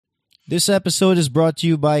This episode is brought to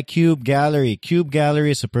you by Cube Gallery. Cube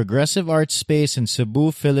Gallery is a progressive art space in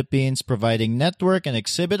Cebu, Philippines, providing network and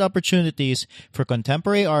exhibit opportunities for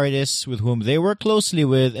contemporary artists with whom they work closely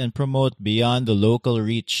with and promote beyond the local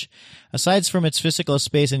reach. Aside from its physical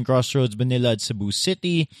space in Crossroads, Manila at Cebu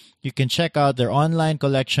City, you can check out their online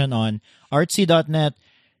collection on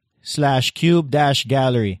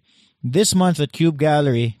artsy.net/cube-gallery. This month at Cube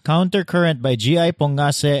Gallery, Countercurrent by G.I.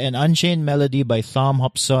 Pongase and Unchained Melody by Thom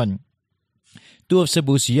Jopson. Two of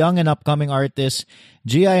Cebu's young and upcoming artists,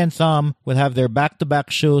 G.I. and Thom, will have their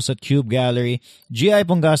back-to-back shows at Cube Gallery. G.I.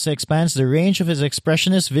 Pongase expands the range of his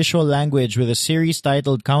expressionist visual language with a series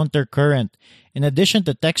titled Countercurrent. In addition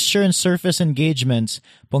to texture and surface engagements,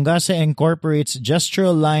 Pongase incorporates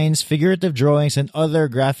gestural lines, figurative drawings, and other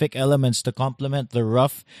graphic elements to complement the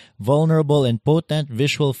rough, vulnerable, and potent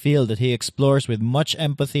visual field that he explores with much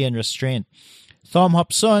empathy and restraint. Thom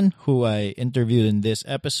Jopson, who I interviewed in this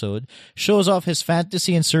episode, shows off his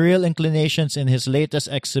fantasy and surreal inclinations in his latest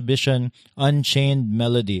exhibition, Unchained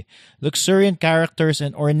Melody. Luxuriant characters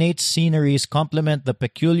and ornate sceneries complement the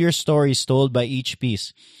peculiar stories told by each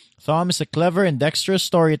piece. Thom is a clever and dexterous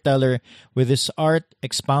storyteller, with his art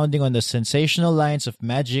expounding on the sensational lines of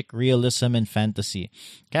magic, realism, and fantasy.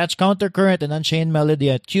 Catch Countercurrent and Unchained Melody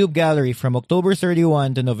at Cube Gallery from October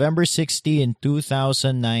 31 to November 16,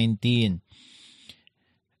 2019.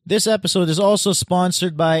 This episode is also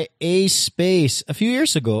sponsored by A-Space. A few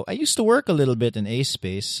years ago, I used to work a little bit in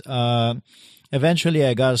A-Space. Eventually,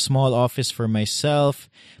 I got a small office for myself.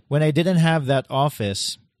 When I didn't have that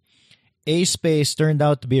office, A-Space turned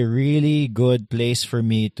out to be a really good place for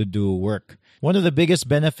me to do work. One of the biggest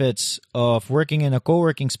benefits of working in a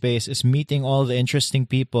co-working space is meeting all the interesting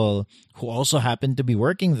people who also happen to be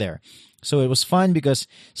working there. So it was fun because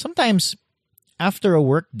sometimes after a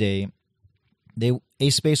work day,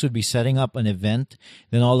 A-Space would be setting up an event.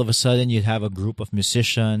 Then all of a sudden you'd have a group of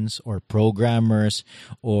musicians or programmers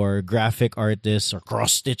or graphic artists or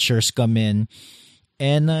cross-stitchers come in.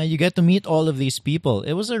 And you get to meet all of these people.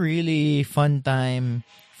 It was a really fun time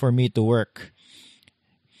for me to work.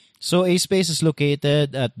 So A-Space is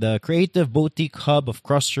located at the creative boutique hub of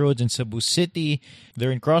Crossroads in Cebu City.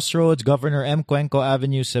 They're in Crossroads, Governor M. Cuenco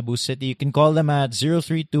Avenue, Cebu City. You can call them at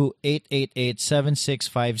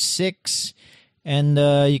 032-888-7656. And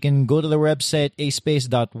you can go to the website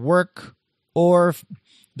aspace.work or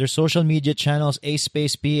their social media channels,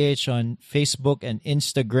 aspaceph on Facebook and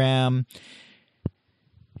Instagram.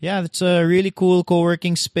 Yeah, it's a really cool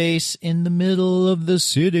co-working space in the middle of the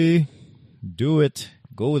city. Do it.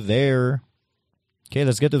 Go there. Okay,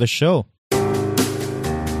 let's get to the show.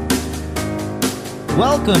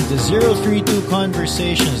 Welcome to 032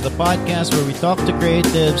 Conversations, the podcast where we talk to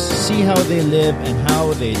creatives, see how they live, and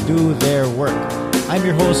how they do their work. I'm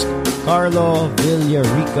your host, Carlo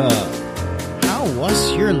Villarica. How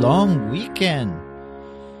was your long weekend?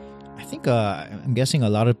 I think I'm guessing a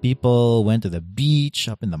lot of people went to the beach,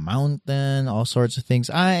 up in the mountain, all sorts of things.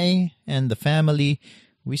 I and the family,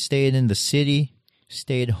 we stayed in the city,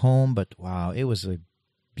 stayed home, but wow, it was a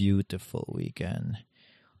beautiful weekend.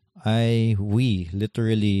 We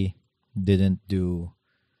literally didn't do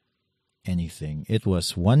anything. It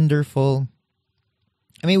was wonderful.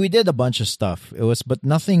 I mean, we did a bunch of stuff. But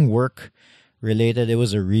nothing work related. It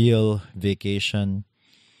was a real vacation.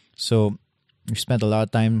 So we spent a lot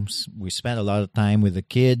of time with the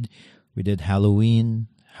kid. We did Halloween.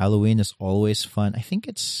 Halloween is always fun. I think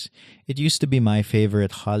it used to be my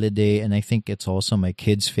favorite holiday, and I think it's also my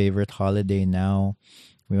kid's favorite holiday now.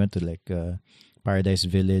 We went to Paradise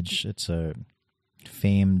Village. It's a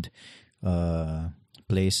famed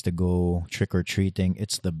place to go trick-or-treating.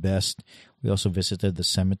 It's the best. We also visited the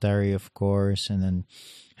cemetery, of course, and then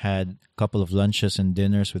had a couple of lunches and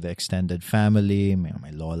dinners with the extended family, my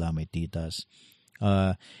lola, my titas.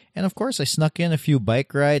 And of course, I snuck in a few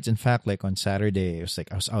bike rides. In fact, on Saturday, it was I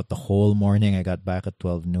was out the whole morning. I got back at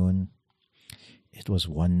 12 noon. It was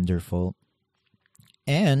wonderful.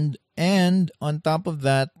 And on top of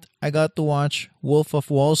that, I got to watch Wolf of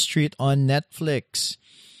Wall Street on Netflix.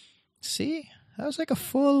 See, that was like a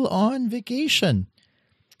full-on vacation.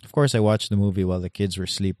 Of course, I watched the movie while the kids were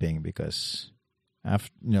sleeping because,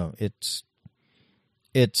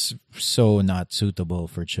 it's so not suitable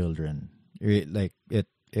for children. There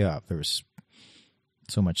was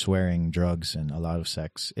so much swearing, drugs, and a lot of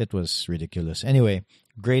sex. It was ridiculous. Anyway,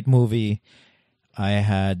 great movie. I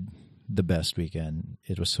had the best weekend.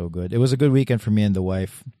 It was so good. It was a good weekend for me and the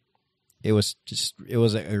wife. It was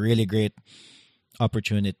a really great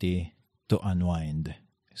opportunity to unwind.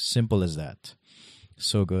 Simple as that.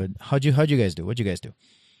 So good. How'd you guys do? What'd you guys do?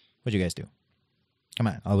 Come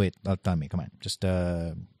on, I'll wait. Tell me. Come on. Just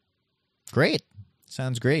Great.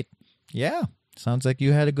 Sounds great. Yeah. Sounds like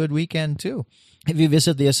you had a good weekend too. If you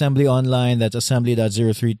visit the Assembly online, that's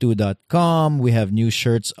assembly.032.com. We have new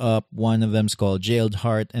shirts up. One of them's called Jailed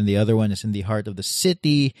Heart, and the other one is In the Heart of the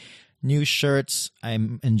City. New shirts.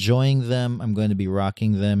 I'm enjoying them. I'm going to be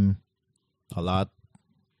rocking them a lot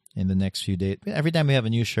in the next few days. Every time we have a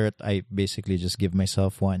new shirt, I basically just give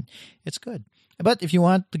myself one. It's good. But if you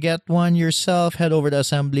want to get one yourself, head over to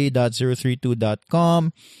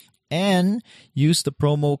assembly.032.com and use the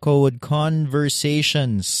promo code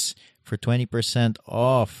CONVERSATIONS for 20%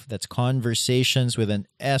 off. That's Conversations with an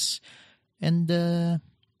S. And that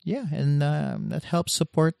helps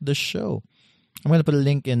support the show. I'm going to put a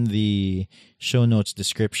link in the show notes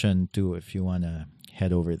description too if you want to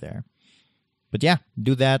head over there. But yeah,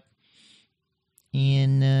 do that.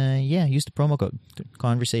 And use the promo code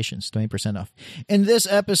Conversations, 20% off. In this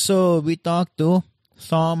episode, we talked to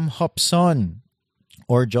Thom Jopson,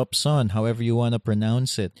 or Jopson, however you want to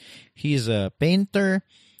pronounce it. He's a painter.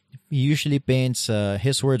 He usually paints,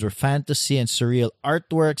 his words were fantasy and surreal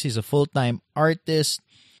artworks. He's a full-time artist.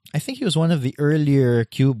 I think he was one of the earlier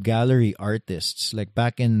Cube Gallery artists, like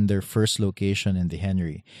back in their first location in the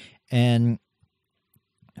Henry. And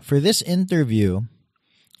for this interview,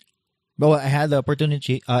 I had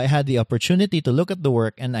the opportunity to look at the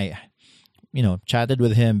work, and I, chatted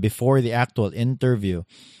with him before the actual interview.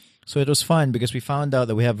 So it was fun because we found out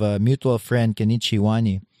that we have a mutual friend, Kenichi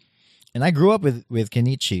Wani. And I grew up with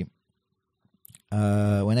Kenichi.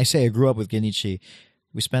 When I say I grew up with Kenichi,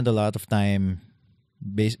 we spent a lot of time.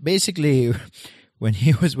 Basically, when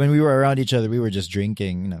we were around each other, we were just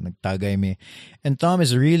drinking. Nagtagay me. And Thom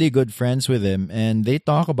is really good friends with him, and they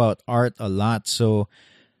talk about art a lot. So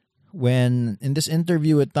when in this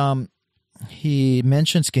interview with Thom, he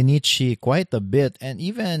mentions Kenichi quite a bit, and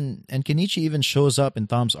Kenichi even shows up in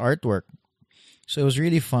Thom's artwork. So it was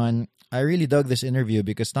really fun. I really dug this interview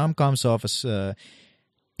because Thom comes off as,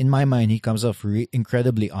 in my mind, he comes off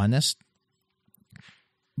incredibly honest.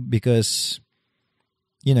 Because,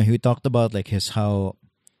 he talked about like his how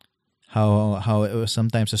it was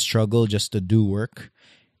sometimes a struggle just to do work,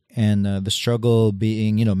 and the struggle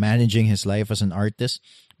being managing his life as an artist.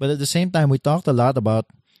 But at the same time, we talked a lot about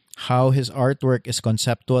how his artwork is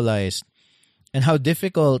conceptualized and how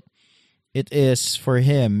difficult it is for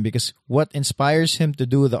him, because what inspires him to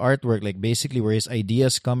do the artwork, like basically where his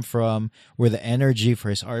ideas come from, where the energy for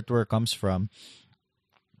his artwork comes from,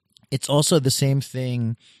 it's also the same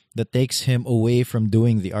thing that takes him away from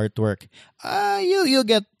doing the artwork.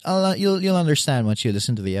 You'll understand once you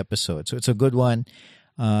listen to the episode. So it's a good one.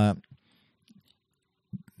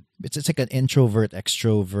 It's like an introvert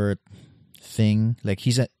extrovert thing. Like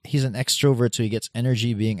he's an extrovert, so he gets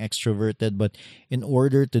energy being extroverted, but in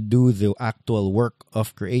order to do the actual work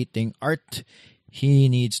of creating art, he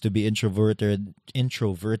needs to be introverted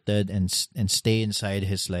and stay inside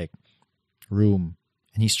his like room,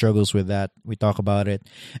 and he struggles with that. We talk about it.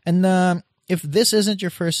 And if this isn't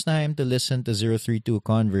your first time to listen to 032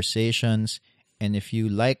 Conversations, and if you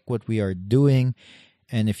like what we are doing,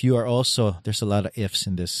 and if you are also, there's a lot of ifs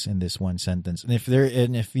in this one sentence. And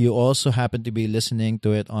if you also happen to be listening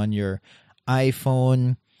to it on your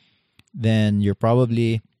iPhone, then you're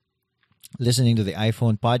probably listening to the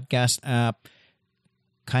iPhone podcast app.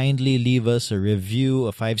 Kindly leave us a review,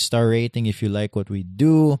 a 5-star rating if you like what we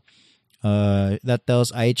do. That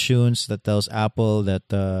tells iTunes, that tells Apple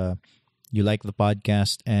that you like the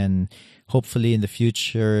podcast, and hopefully in the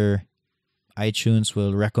future, iTunes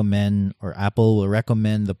will recommend, or Apple will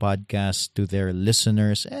recommend the podcast to their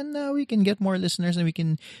listeners, and we can get more listeners and we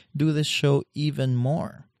can do this show even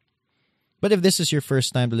more. But if this is your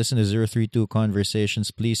first time to listen to 032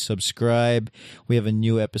 Conversations, please subscribe. We have a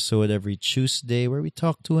new episode every Tuesday where we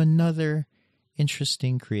talk to another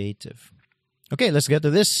interesting creative. Okay, let's get to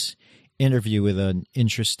this interview with an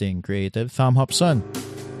interesting creative, Thom Jopson.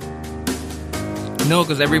 No,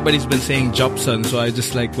 because everybody's been saying Jopson, so I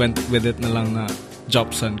just like went with it na lang na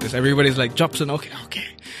Jopson, because everybody's like Jopson. Okay.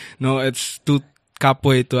 No, it's too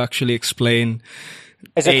kapoy to actually explain.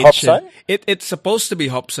 Is it Jopson? It's supposed to be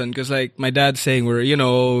Jopson, because like my dad's saying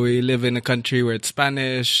we live in a country where it's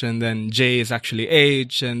Spanish, and then J is actually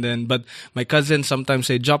H, and then but my cousins sometimes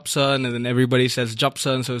say Jopson, and then everybody says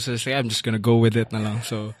Jopson, so it's just like, I'm just gonna go with it na lang.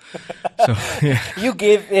 So yeah. You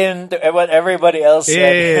give in to what everybody else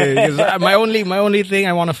said. Yeah, because my only thing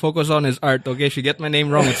I want to focus on is art. Okay, if you get my name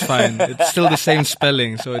wrong, it's fine. It's still the same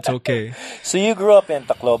spelling, so it's okay. So you grew up in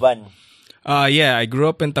Tacloban? Yeah, I grew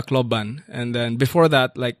up in Tacloban, and then before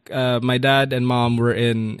that, like my dad and mom were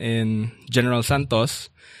in General Santos,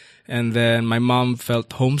 and then my mom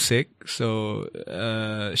felt homesick, so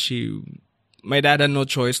she my dad had no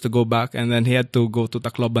choice to go back, and then he had to go to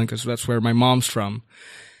Tacloban because that's where my mom's from.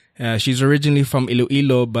 She's originally from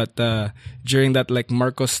Iloilo, but during that like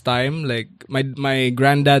Marcos time, like my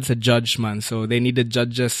granddad's a judge, man, so they needed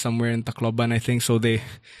judges somewhere in Tacloban, I think. So they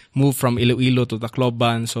moved from Iloilo to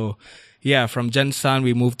Tacloban. So yeah, from Jensan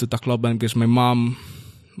we moved to Tacloban because my mom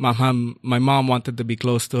wanted to be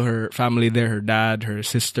close to her family there, her dad, her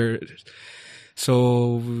sister.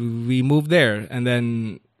 So we moved there, and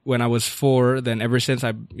then when I was 4, then ever since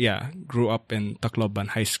I grew up in Tacloban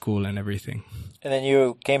high school and everything. And then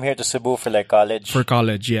you came here to Cebu for like college? For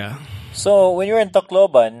college, yeah. So when you were in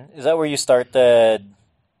Tacloban, is that where you started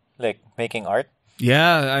like making art?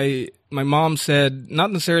 Yeah, my mom said, not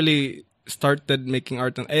necessarily started making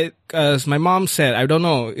art, as my mom said, I don't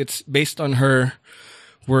know, it's based on her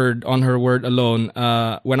word alone.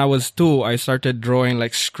 When I was 2, I started drawing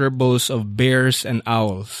like scribbles of bears and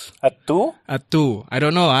owls. At 2? At 2. I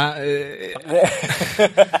don't know. I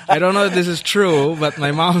don't know if this is true, but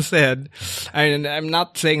my mom said, I'm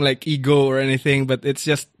not saying like ego or anything, but it's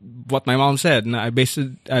just what my mom said. And I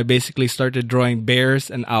basically started drawing bears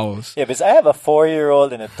and owls. Yeah, because I have a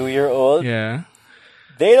 4-year-old and a 2-year-old. Yeah.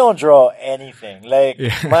 They don't draw anything. Like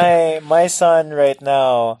my son right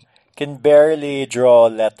now can barely draw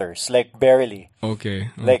letters, like barely. Okay.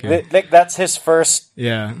 Like that's his first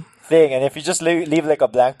thing, and if you just leave like a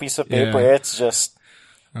blank piece of paper, it's just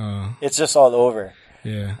all over.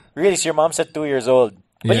 Yeah. Really, so your mom said 2 years old,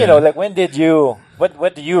 but you know, like when did you?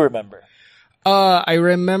 What do you remember? I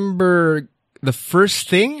remember the first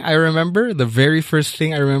thing I remember, the very first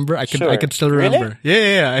thing I remember. I could still remember. Really?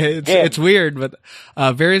 Yeah. It's weird, but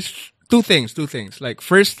two things. Like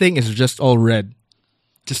first thing is just all red.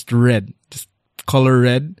 Just red. Just color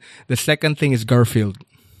red. The second thing is Garfield.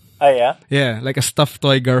 Oh, yeah? Yeah, like a stuffed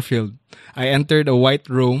toy Garfield. I entered a white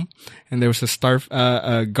room, and there was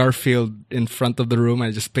a Garfield in front of the room.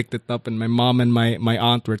 I just picked it up, and my mom and my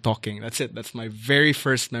aunt were talking. That's it. That's my very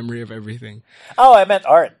first memory of everything. Oh, I meant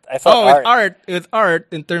art. I thought art. With art,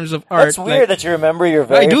 in terms of art. That's weird that you remember your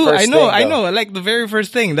very first thing. I know. Like the very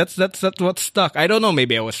first thing. That's what stuck. I don't know.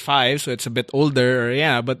 Maybe I was 5, so it's a bit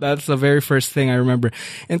older. But that's the very first thing I remember.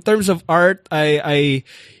 In terms of art, I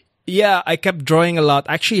kept drawing a lot.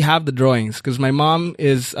 I actually have the drawings because my mom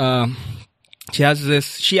is,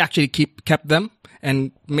 she actually kept them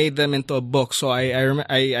and made them into a book. So I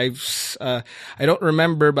don't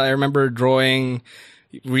remember, but I remember drawing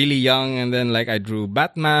really young, and then like I drew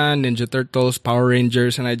Batman, Ninja Turtles, Power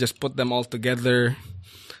Rangers, and I just put them all together,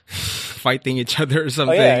 fighting each other or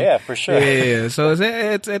something. Oh yeah, for sure. Yeah. So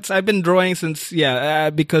it's I've been drawing since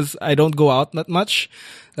because I don't go out that much.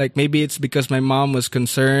 Like maybe it's because my mom was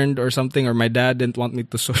concerned or something, or my dad didn't want me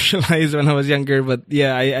to socialize when I was younger. But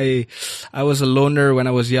yeah, I was a loner when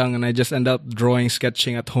I was young, and I just ended up drawing,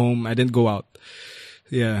 sketching at home. I didn't go out.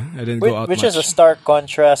 Yeah, I didn't go out which much. is a stark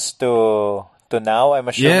contrast to now, I'm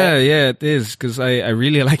assuming. Yeah, it is, because I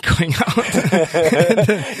really like going out.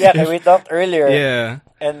 Yeah, we talked earlier. Yeah.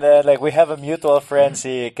 And then like we have a mutual friend,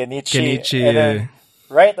 si Kenichi. And then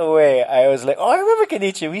right away, I was like, I remember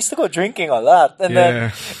Kenichi. We used to go drinking a lot. And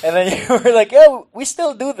then you were like, yeah, we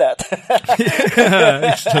still do that.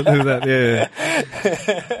 We still do that, yeah.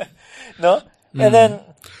 No? And then,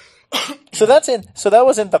 so that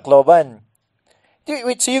was in Tacloban.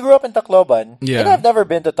 Wait, so you grew up in Tacloban? Yeah. And I've never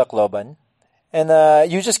been to Tacloban. And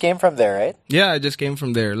you just came from there, right? Yeah, I just came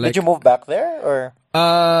from there. Like, did you move back there, or?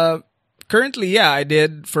 Currently, yeah, I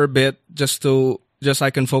did for a bit, just so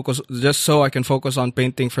I can focus on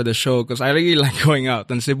painting for the show, because I really like going out,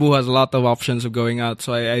 and Cebu has a lot of options of going out.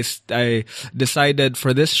 So I decided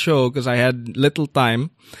for this show, because I had little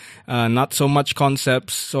time, not so much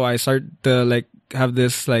concepts, so I started to like have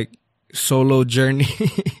this like solo journey.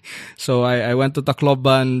 So I went to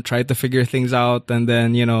Tacloban, tried to figure things out, and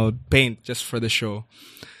then paint just for the show.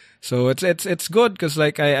 So it's good, because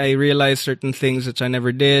like I realized certain things which I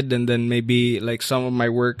never did, and then maybe like some of my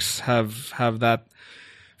works have that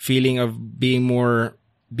feeling of being more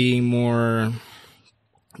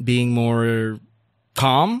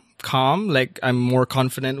calm. Like I'm more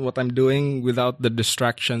confident in what I'm doing without the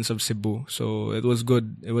distractions of Cebu. So it was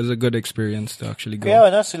good. It was a good experience to actually go. Yeah,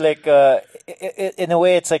 no, so like in a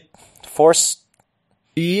way it's like forced.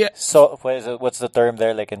 Yeah. So what's the term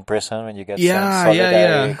there? Like in prison when you get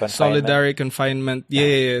solitary confinement. Solitary confinement.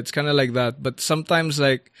 Yeah. It's kind of like that. But sometimes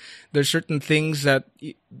like there's certain things that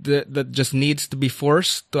just needs to be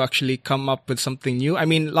forced to actually come up with something new. I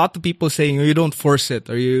mean, a lot of people saying you don't force it,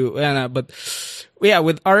 but yeah,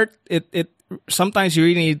 with art, it sometimes you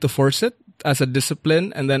really need to force it as a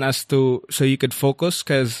discipline, and then so you could focus,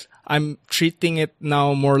 because I'm treating it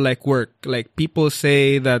now more like work. Like people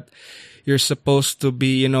say that you're supposed to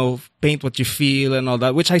be, paint what you feel and all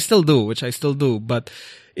that, which I still do. But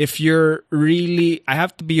if you're really, I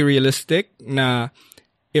have to be realistic na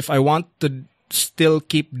if I want to still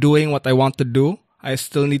keep doing what I want to do, I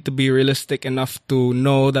still need to be realistic enough to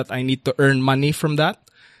know that I need to earn money from that.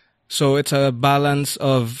 So it's a balance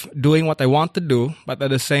of doing what I want to do, but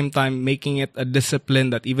at the same time making it a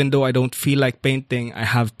discipline that even though I don't feel like painting, I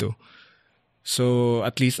have to. So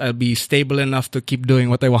at least I'll be stable enough to keep doing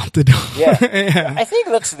what I want to do. Yeah. Yeah. I think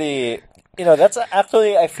that's that's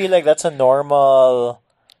actually, I feel like that's a normal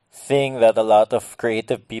thing that a lot of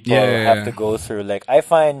creative people have to go through. Like, I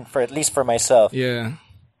find, for at least for myself, Yeah.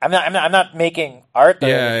 I'm not making art or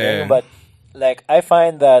anything, but like, I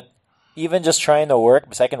find that even just trying to work,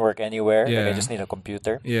 because I can work anywhere, like I just need a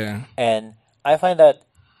computer. Yeah. And I find that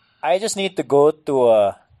I just need to go to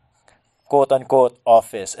a quote-unquote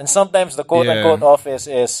office. And sometimes the quote-unquote office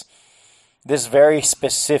is this very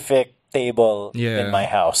specific table in my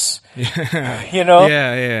house. Yeah.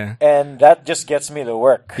 Yeah. And that just gets me to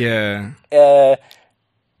work. Yeah.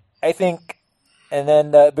 I think, and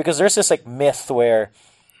then, because there's this like myth where,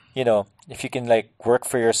 if you can like work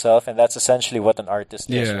for yourself, and that's essentially what an artist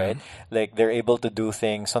is, right? Like, they're able to do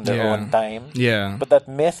things on their own time. Yeah. But that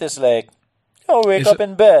myth is like, wake up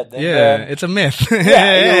in bed. And then, it's a myth.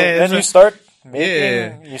 Then you start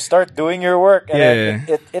making, you start doing your work, and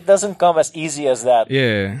it doesn't come as easy as that.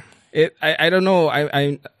 Yeah. I don't know.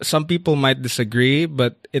 I some people might disagree,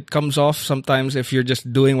 but it comes off sometimes if you're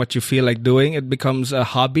just doing what you feel like doing. It becomes a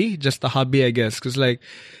hobby, just a hobby, I guess. Because like,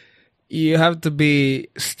 you have to be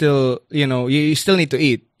still, you still need to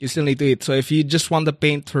eat. You still need to eat. So if you just want to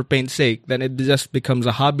paint for paint's sake, then it just becomes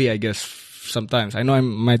a hobby, I guess. Sometimes I know I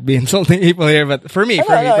might be insulting people here, but for me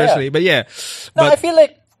personally, but yeah. No, I feel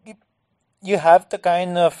like you have to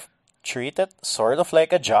kind of treat it sort of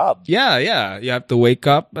like a job. Yeah. You have to wake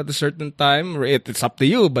up at a certain time. It's up to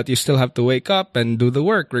you, but you still have to wake up and do the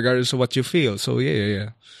work regardless of what you feel. So yeah.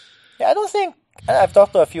 Yeah, I don't think, I've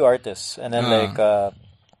talked to a few artists, and then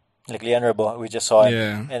like Leon Rebo, we just saw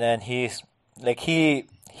him, and then he's like, he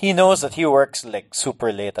knows that he works like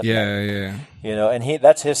super late at night. Yeah. And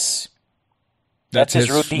that's his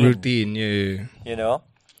routine. Yeah.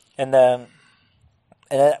 And then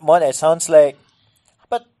one, it sounds like,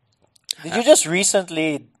 but did you just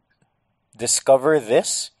recently discover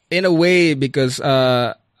this? In a way, because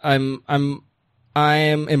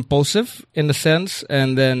I'm impulsive in a sense,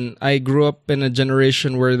 and then I grew up in a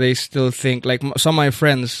generation where they still think, like some of my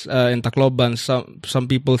friends in Tacloban, some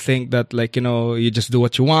people think that like, you just do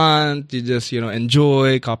what you want, you just,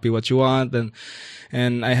 enjoy, copy what you want,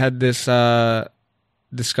 and I had this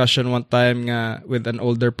discussion one time with an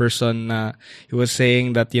older person. He was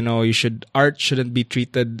saying that art shouldn't be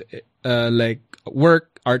treated like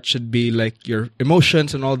work. Art should be like your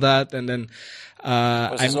emotions and all that. And then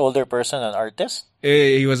was this older person an artist?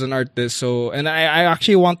 He was an artist. So, and I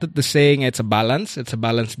actually wanted to saying it's a balance. It's a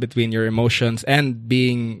balance between your emotions and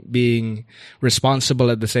being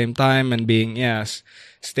responsible at the same time, and being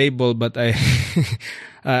stable. But I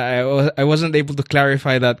wasn't able to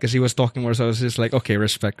clarify that because he was talking more. So I was just like, okay,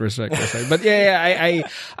 respect. But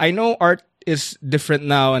I know art is different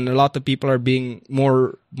now, and a lot of people are being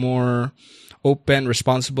more open,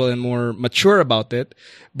 responsible, and more mature about it.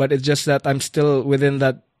 But it's just that I'm still within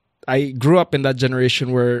that. I grew up in that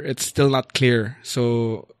generation where it's still not clear.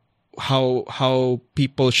 So how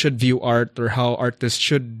people should view art, or how artists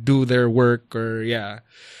should do their work, or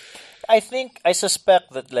I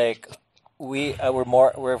suspect that like we're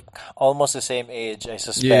almost the same age, I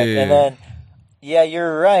suspect. And then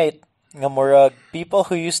you're right. Murag, people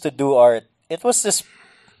who used to do art, it was this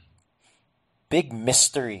big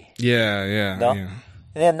mystery. No? And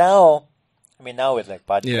then now with like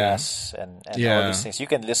podcasts and all these things, you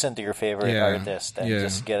can listen to your favorite artist and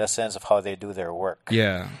just get a sense of how they do their work.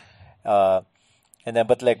 And then,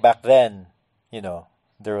 but like back then,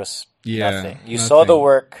 there was nothing. You saw the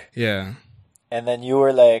work. And then you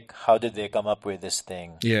were like, how did they come up with this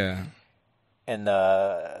thing? And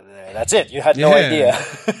that's it. You had no idea.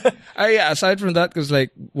 Aside from that, because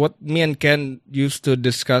like what me and Ken used to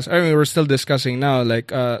discuss, we're still discussing now,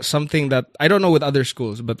 like something that I don't know with other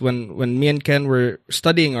schools, but when me and Ken were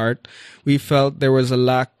studying art, we felt there was a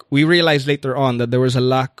lack. We realized later on that there was a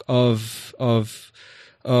lack of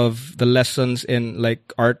the lessons in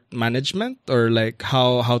like art management, or like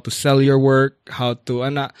how to sell your work, how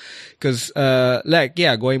to because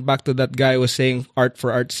going back to that guy was saying art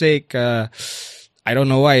for art's sake. I don't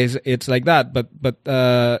know why it's like that, but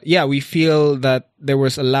we feel that there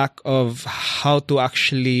was a lack of how to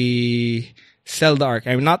actually sell the art.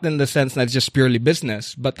 I mean, not in the sense that it's just purely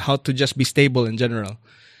business, but how to just be stable in general.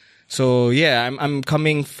 So yeah, I'm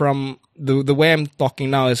coming from the way I'm talking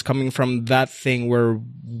now is coming from that thing where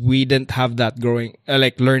we didn't have that growing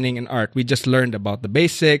like learning in art. We just learned about the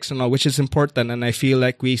basics and all, which is important. And I feel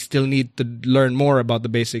like we still need to learn more about the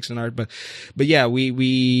basics in art. But yeah,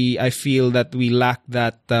 I feel that we lack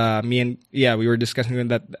that. We were discussing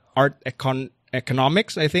that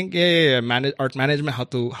economics. I think art management. How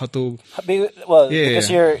to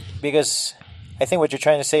because I think what you're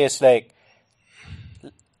trying to say is like.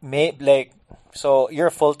 So you're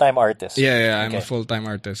a full-time artist. Yeah, I'm a full-time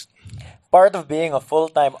artist. Part of being a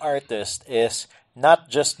full-time artist is not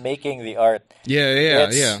just making the art.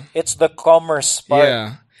 It's the commerce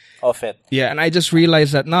part of it. Yeah, and I just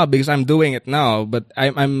realized that now because I'm doing it now. But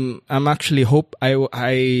I'm actually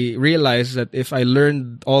I realized that if I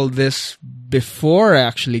learned all this before I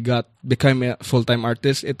actually become a full-time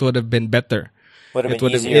artist, it would have been better. It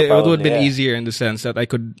would have been easier in the sense that I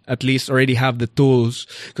could at least already have the tools.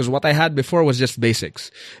 Because what I had before was just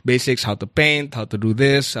basics, how to paint, how to do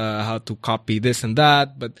this, how to copy this and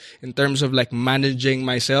that. But in terms of like managing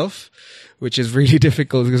myself, which is really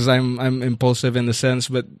difficult because I'm impulsive in the sense.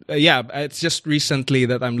 But it's just recently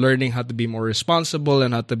that I'm learning how to be more responsible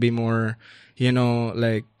and how to be more,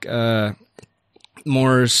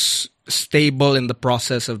 more stable in the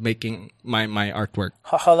process of making my artwork.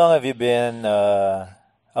 How long have you been a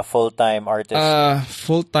full-time artist?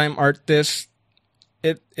 Full-time artist,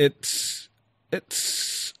 it's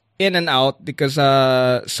in and out because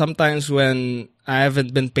sometimes when I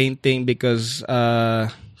haven't been painting because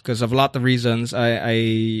of a lot of reasons, I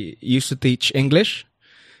used to teach English,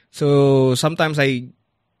 so sometimes I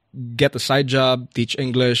get a side job, teach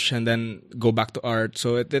English, and then go back to art.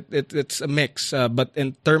 So it's a mix. But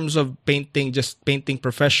in terms of painting, just painting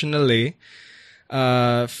professionally,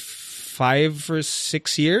 5 or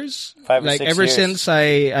 6 years. Ever since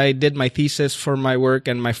I did my thesis for my work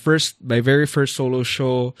and my very first solo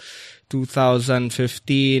show,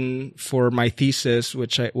 2015 for my thesis,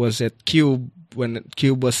 which was at Cube when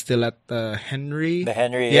Cube was still at Henry. The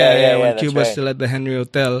Henry, when Cube was still at the Henry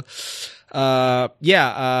Hotel.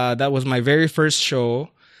 That was my very first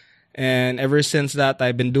show, and ever since that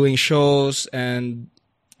I've been doing shows, and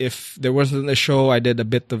if there wasn't a show I did a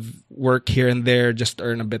bit of work here and there just to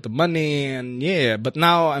earn a bit of money, and but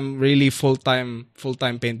now I'm really full-time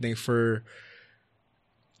painting for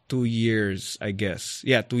 2 years, I guess.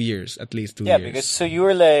 2 years, at least 2 years. Yeah, because so you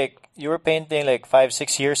were painting like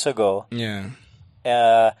 5-6 years ago. Yeah.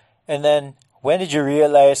 And then when did you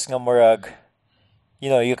realize nga murag,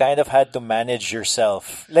 you kind of had to manage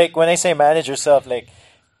yourself. Like when I say manage yourself, like,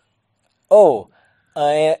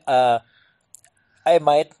 I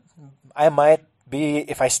might be,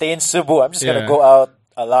 if I stay in Cebu, I'm just gonna go out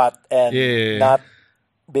a lot and not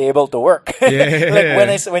be able to work.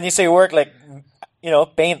 Like when you say work, like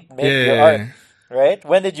paint, make your art, right?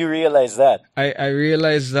 When did you realize that? I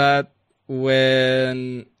realized that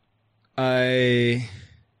when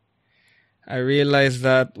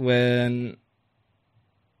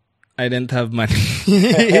I didn't have money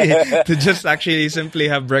to just actually simply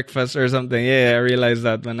have breakfast or something. I realized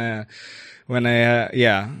that when I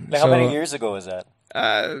Like how many years ago was that?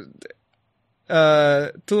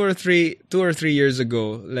 2 or 3 years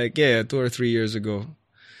ago. 2 or 3 years ago.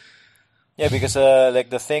 Yeah, because like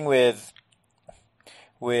the thing with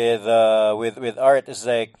art is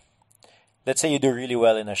like, let's say you do really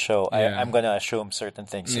well in a show. I'm gonna assume certain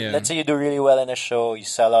things. Let's say you do really well in a show, you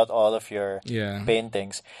sell out all of your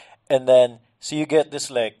paintings. And then, so you get this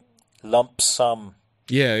like lump sum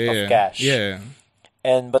of cash.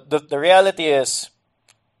 But the reality is,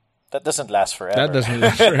 that doesn't last forever. That doesn't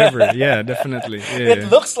last forever. Yeah, definitely. It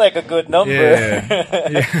looks like a good number.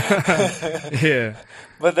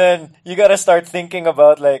 But then you gotta start thinking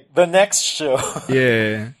about like the next show.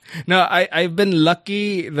 No, I've been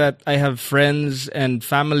lucky that I have friends and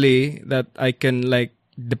family that I can like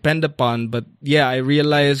depend upon, but I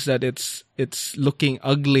realize that it's looking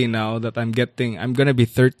ugly now that I'm gonna be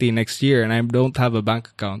 30 next year and I don't have a bank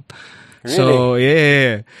account. Really? So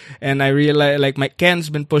and I realize like my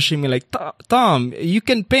Ken's been pushing me like, Tom, you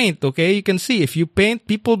can paint, okay? You can see if you paint,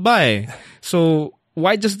 people buy. So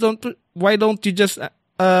why don't you just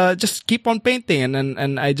keep on painting?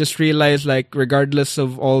 And I just realized like regardless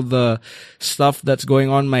of all the stuff that's going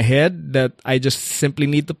on in my head, that I just simply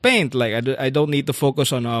need to paint. Like I don't need to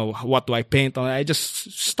focus on what do I paint on. I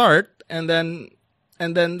just start and then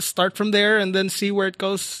start from there and then see where it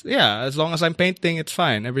goes. As long as I'm painting, it's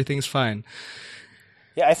fine. Everything's fine.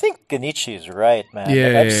 Yeah, I think Genichi is right, man.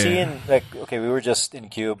 I've seen we were just in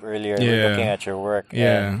Cube earlier. We were looking at your work.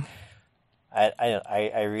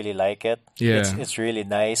 I really like it. Yeah. It's really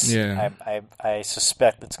nice. Yeah. I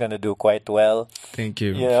suspect it's gonna do quite well. Thank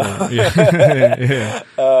you. You know. Yeah.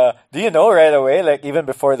 Do you know right away? Like even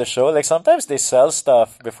before the show, like sometimes they sell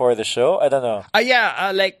stuff before the show. I don't know.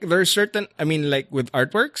 Yeah, like there's certain, I mean, like with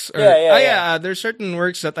artworks, or, Yeah. there's certain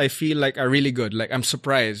works that I feel like are really good. Like I'm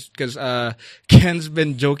surprised because Ken's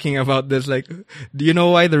been joking about this. Like, do you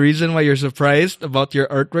know why the reason why you're surprised about your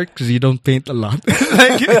artwork? Because you don't paint a lot.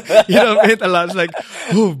 Like you don't paint a lot. It's like,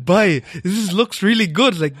 oh, bye. This looks really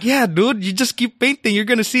good. It's like, yeah, dude, you just keep painting. You're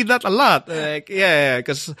gonna see that a lot. Like, yeah,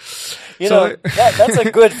 because you know that's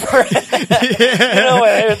a good part. Yeah. You know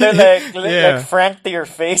when they're like frank to your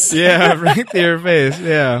face. Yeah, right to your face.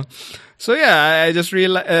 Yeah. So yeah, I just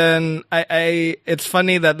realized, and it's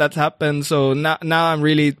funny that that's happened. So now I'm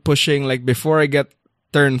really pushing, like before I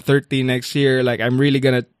turn 30 next year, like I'm really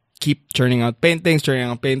gonna keep churning out paintings.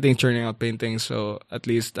 So at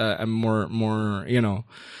least I'm more,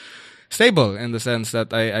 stable in the sense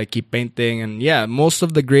that I keep painting. And yeah, most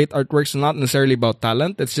of the great artworks are not necessarily about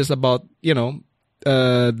talent. It's just about,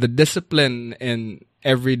 the discipline in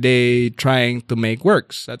everyday trying to make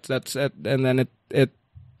works. That's it. And then it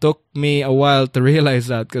took me a while to realize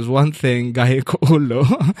that, because one thing, gaya ko ulo,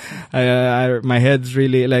 my head's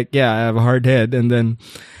really like, I have a hard head, and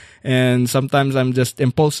sometimes I'm just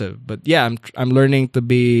impulsive. But yeah, I'm learning to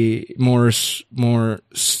be more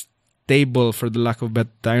stable, for the lack of better.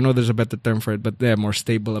 I know there's a better term for it, but yeah, more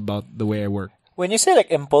stable about the way I work. When you say like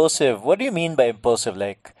impulsive, what do you mean by impulsive?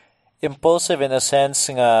 Like impulsive in a sense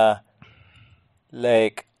nga,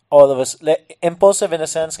 like all of us, like impulsive in a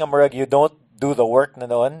sense nga murag you don't do the work na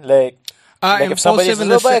noon. Like if somebody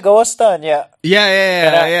says, gawas tan,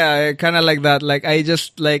 Yeah, kind of like that. Like I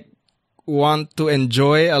just like want to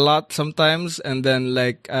enjoy a lot sometimes, and then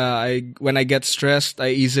like when I get stressed, I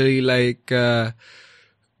easily like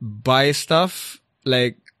buy stuff.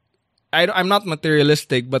 Like I'm not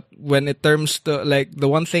materialistic, but when it comes to like the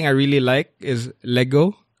one thing I really like is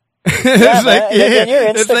Lego. It's like in your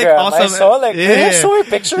Instagram, it's like awesome. I saw like you have so many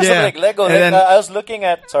pictures of like Lego. Like, then, I was looking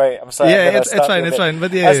at. Sorry, I'm sorry. Yeah, it's fine.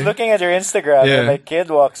 But yeah, I was looking at your Instagram, and my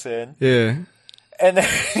kid walks in. Yeah. And then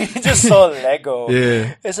you just saw Lego.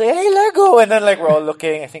 Yeah. It's like, hey, Lego. And then like we're all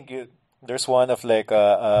looking. I think there's one of like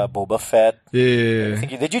Boba Fett. Yeah.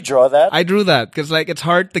 Did you draw that? I drew that because like it's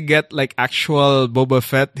hard to get like actual Boba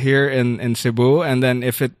Fett here in Cebu, and then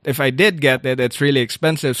if I did get it, it's really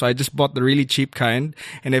expensive. So I just bought the really cheap kind,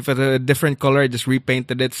 and if it's a different color, I just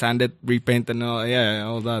repainted it, sanded, repainted, and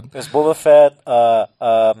all that. There's Boba Fett,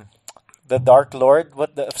 the Dark Lord,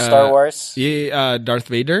 Star Wars? Yeah, Darth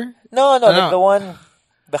Vader. No, like the one,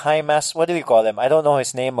 the High Mass. What do you call him? I don't know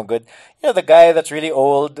his name. A good, the guy that's really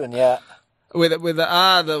old and With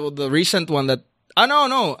the recent one that no.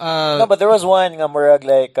 No, but there was one murag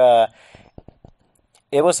like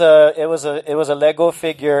it was a Lego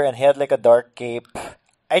figure and he had like a dark cape.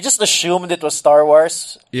 I just assumed it was Star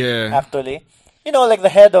Wars. Yeah. Actually, like the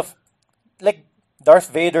head of like Darth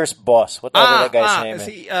Vader's boss. Whatever that guy's name is.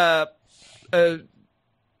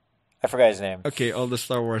 I forgot his name. Okay, all the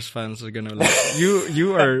Star Wars fans are gonna like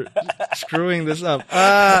you are screwing this up.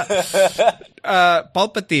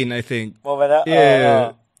 Palpatine, I think.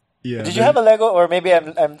 Yeah. Yeah. Did you have a Lego, or maybe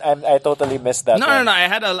I totally missed that? No. I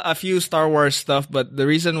had a few Star Wars stuff, but the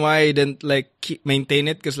reason why I didn't like maintain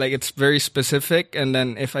it because like it's very specific, and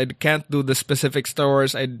then if I can't do the specific Star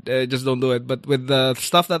Wars, I just don't do it. But with the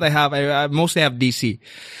stuff that I have, I mostly have DC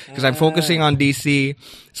because I'm focusing on DC.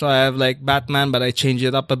 So I have like Batman, but I change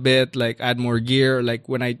it up a bit, like add more gear. Like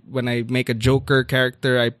when I make a Joker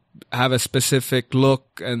character, I have a specific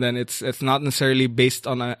look, and then it's not necessarily based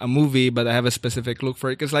on a movie, but I have a specific look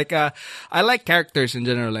for it. Cause like, I like characters in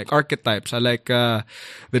general, like archetypes. I like, the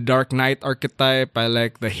Dark Knight archetype. I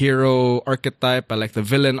like the hero archetype. I like the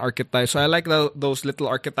villain archetype. So I like those little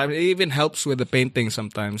archetypes. It even helps with the painting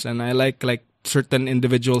sometimes. And I like certain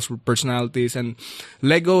individuals with personalities, and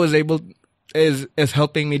Lego is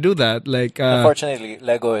helping me do that. Like, unfortunately,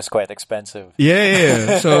 Lego is quite expensive.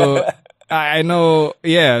 Yeah. So, I know,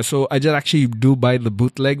 so I just actually do buy the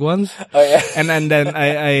bootleg ones. Oh yeah. And then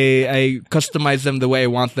I customize them the way I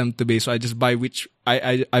want them to be. So I just buy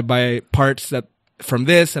I buy parts that from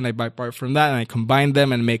this, and I buy part from that, and I combine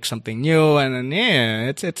them and make something new. And then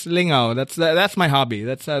it's lingao. That's my hobby.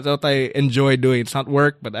 That's what I enjoy doing. It's not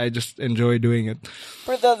work, but I just enjoy doing it.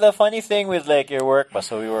 But the funny thing with like your work,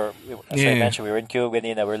 so as I mentioned, we were in Cube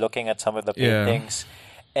and we're looking at some of the paintings,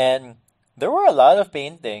 and there were a lot of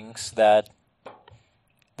paintings that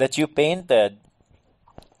you painted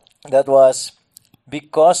that was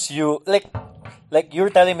because you like you were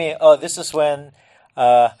telling me, oh, this is when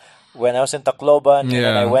when I was in Tacloban, and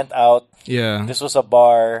then I went out. Yeah. This was a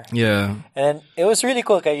bar. Yeah. And it was really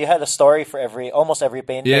cool. Okay, you had a story for almost every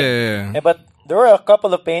painting. Yeah. But there were a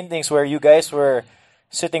couple of paintings where you guys were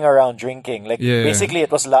sitting around drinking. Like basically,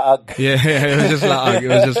 it was laag. Yeah, it was just laag. It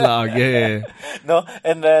was just laag. Yeah. No,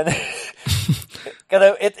 and then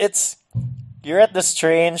it's you're at the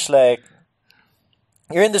strange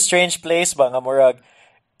you're in the strange place, bang amurag.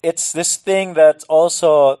 It's this thing that's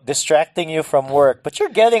also distracting you from work, but you're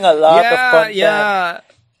getting a lot of content. Yeah,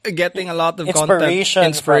 getting a lot of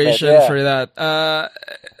inspiration for that.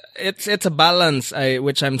 It's a balance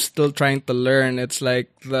which I'm still trying to learn. It's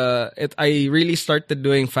like I really started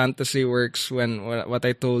doing fantasy works when what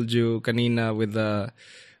I told you kanina with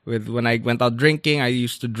when I went out drinking. I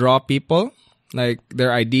used to draw people, like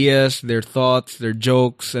their ideas, their thoughts, their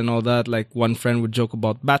jokes, and all that. Like one friend would joke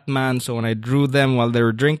about Batman, so when I drew them while they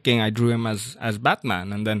were drinking, I drew him as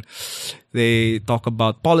Batman. And then they talk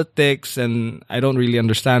about politics, and I don't really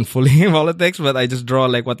understand fully politics, but I just draw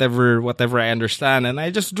like whatever I understand, and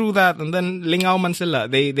I just drew that. And then lingaw man sila.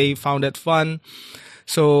 They found it fun,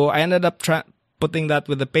 so I ended up putting that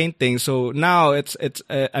with the painting. So now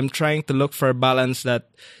I'm trying to look for a balance that,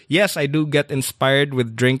 yes, I do get inspired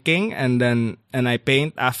with drinking and I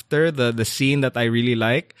paint after the scene that I really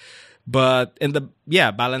like. But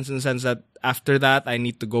balance in the sense that after that, I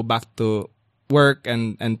need to go back to work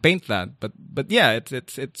and paint that. But yeah,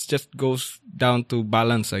 it's just goes down to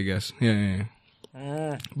balance, I guess. Yeah.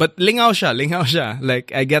 But lingaw siya.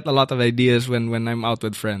 Like I get a lot of ideas when I'm out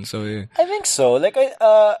with friends. So yeah. I think so. Like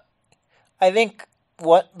I think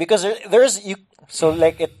because there's you. So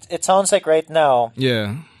like it sounds like right now.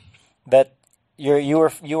 Yeah. That you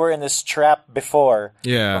were in this trap before.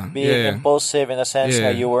 Yeah. Of being impulsive in a sense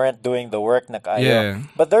that you weren't doing the work na kaya. Yeah.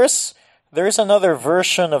 But there's another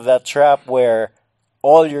version of that trap where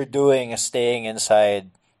all you're doing is staying inside.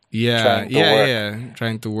 Yeah.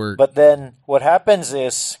 Trying to work. But then what happens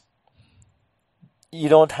is you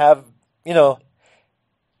don't have,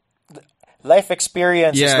 life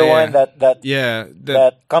experience is the one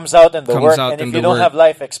that comes out in the work, and if you don't have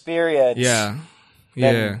life experience,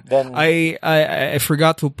 then I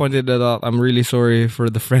forgot who pointed that out. I'm really sorry for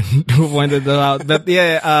the friend who pointed that out. But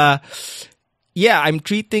I'm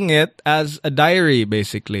treating it as a diary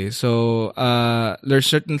basically. So there's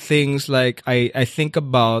certain things like I think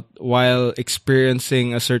about while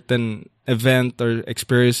experiencing a certain event or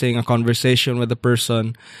experiencing a conversation with a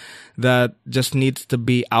person that just needs to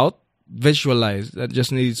be visualized,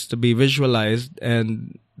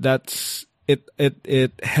 and that's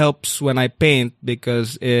it helps when I paint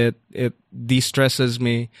because it de-stresses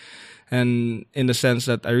me, and in the sense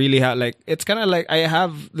that I really have it's kind of like I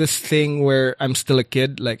have this thing where I'm still a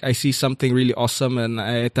kid. Like I see something really awesome and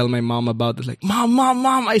I tell my mom about it, like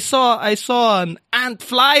mom, I saw an ant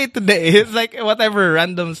fly today. It's like whatever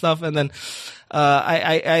random stuff, and then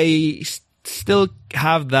I still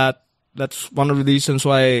have that. That's one of the reasons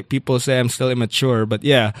why people say I'm still immature. But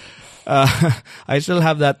yeah, I still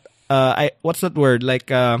have that. What's that word? Like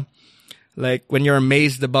when you're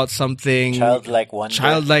amazed about something. Childlike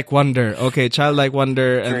wonder. Okay, childlike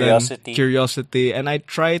wonder. Curiosity. And then curiosity. And I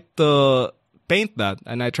try to paint that.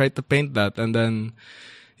 And then,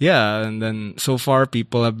 and then so far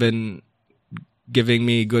people have been giving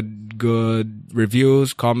me good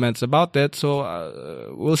reviews, comments about it.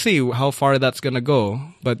 So we'll see how far that's gonna go.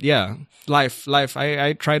 But yeah, life.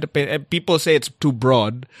 I try to paint. People say it's too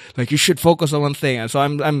broad. Like you should focus on one thing. And so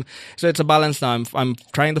so it's a balance now. I'm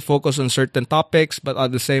trying to focus on certain topics, but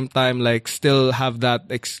at the same time, like still have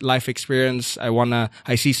that life experience.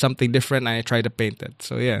 I see something different and I try to paint it.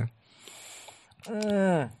 So yeah.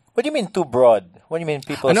 What do you mean too broad? What do you mean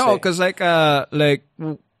people? No, because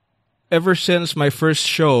ever since my first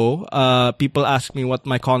show, people ask me what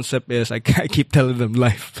my concept is. I keep telling them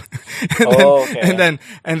life. Okay.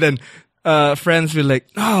 And then friends will like,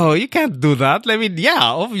 no, you can't do that. I mean, yeah,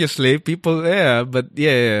 obviously people, but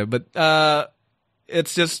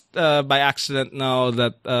it's just by accident now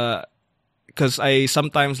that because I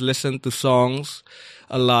sometimes listen to songs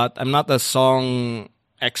a lot. I'm not a song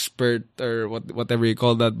expert or whatever you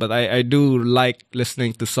call that, but I do like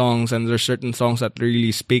listening to songs, and there's certain songs that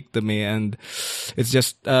really speak to me, and it's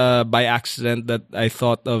just by accident that I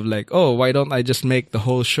thought of like, oh, why don't I just make the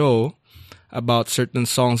whole show about certain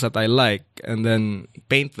songs that I like and then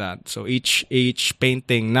paint that. So each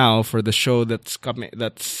painting now for the show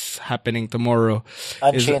that's happening tomorrow,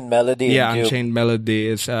 Unchained Melody. Yeah, Unchained Melody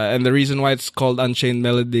is and the reason why it's called Unchained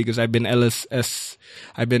Melody because it's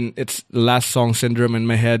the last song syndrome in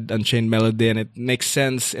my head, Unchained Melody, and it makes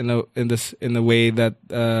sense in a way that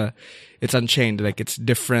it's unchained, like it's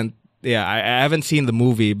different yeah, I haven't seen the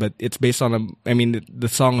movie, but it's based on the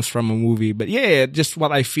song is from a movie. But yeah, just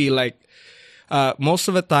what I feel like. Most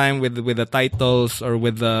of the time with the titles or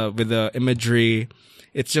with the imagery,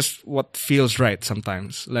 it's just what feels right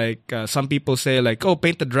sometimes. Like some people say like, oh,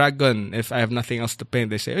 paint the dragon. If I have nothing else to paint,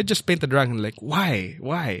 they say, oh, just paint the dragon. Like,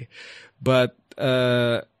 why? But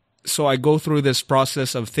so I go through this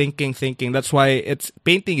process of thinking. That's why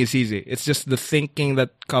painting is easy. It's just the thinking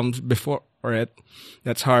that comes before it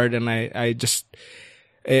that's hard. And I just,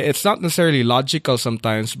 it's not necessarily logical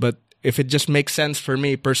sometimes, but if it just makes sense for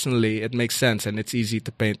me personally, it makes sense and it's easy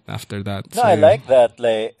to paint after that. No, I like that.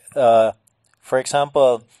 Like, for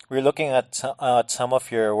example, we're looking at some of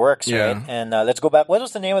your works, Yeah. right? And let's go back. What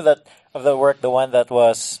was the name of the work? The one that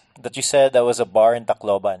you said that was a bar in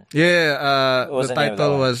Tacloban. Yeah, What was the the name of that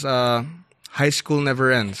title one? was High School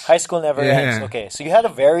Never Ends. High School Never Yeah. Ends. Okay, so you had a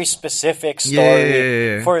very specific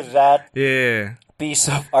story Yeah. for that Yeah. piece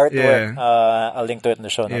of artwork. Yeah. I'll link to it in the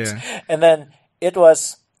show notes. Yeah. And then it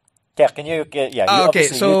was. Yeah, can you get? Yeah, you Okay,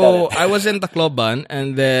 obviously you tell so it. I was in Tacloban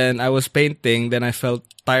and then I was painting. Then I felt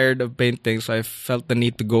tired of painting, so I felt the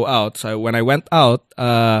need to go out. So when I went out,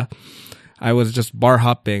 I was just bar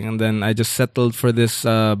hopping, and then I just settled for this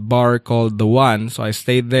bar called The One. So I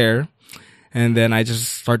stayed there, and then I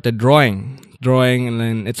just started drawing, and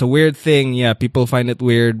then it's a weird thing. Yeah, people find it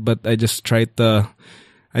weird, but I just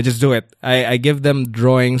I just do it. I give them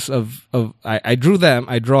drawings I drew them.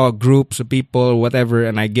 I draw groups of people, whatever,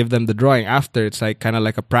 and I give them the drawing after. It's like kind of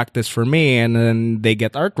like a practice for me, and then they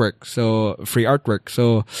get artwork, so free artwork.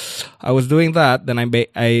 So I was doing that. Then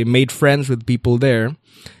I made friends with people there,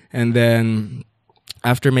 and then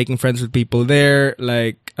after making friends with people there,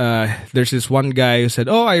 like there's this one guy who said,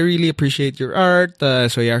 "Oh, I really appreciate your art."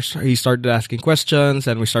 So he started asking questions,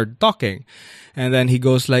 and we started talking. And then he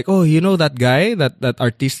goes like, "Oh, you know that guy, that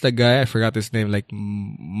artista guy? I forgot his name, like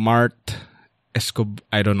Mart Escobar.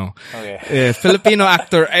 I don't know. Okay. Filipino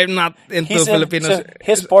actor. I'm not into Filipinos. So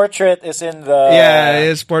his portrait is in the. Yeah,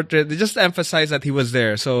 his portrait. Just to emphasize that he was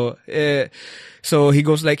there. So he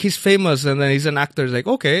goes like, he's famous, and then he's an actor. It's like,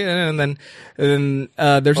 okay, and then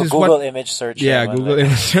there's this Google one. image search. Yeah, Google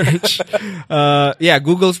image search. Yeah,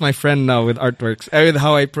 Google's my friend now with artworks. With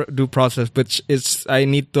how I do process, which is I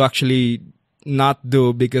need to actually not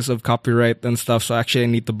do because of copyright and stuff. So actually I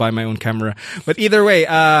need to buy my own camera. But either way,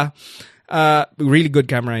 really good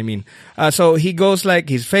camera, I mean. So he goes like,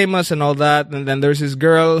 he's famous and all that. And then there's this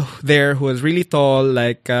girl there who was really tall,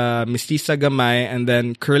 like, mestiza gamay, and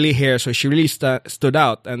then curly hair. So she really stood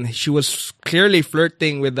out. And she was clearly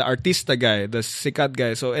flirting with the artista guy, the sikat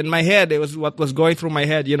guy. So in my head, it was what was going through my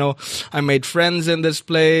head. You know, I made friends in this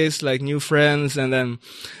place, like new friends. And then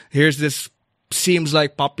here's this seems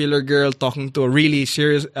like popular girl talking to a really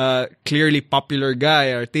serious, clearly popular guy,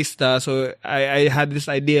 artista. So I had this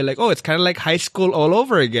idea like, oh, it's kind of like high school all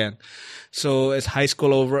over again. So it's high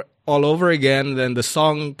school all over again. Then the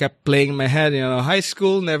song kept playing in my head, you know, high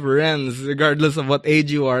school never ends, regardless of what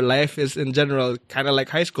age you are. Life is in general kind of like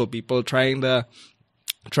high school. People trying to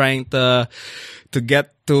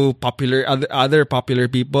get to popular, other popular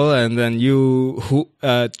people. And then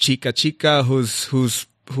chica, who,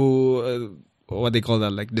 what they call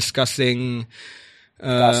that, like discussing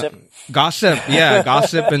gossip, yeah,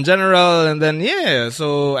 gossip in general. And then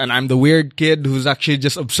and I'm the weird kid who's actually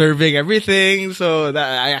just observing everything. So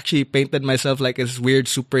that I actually painted myself like this weird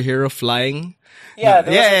superhero flying. Yeah,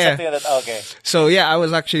 there was something that. Okay. So I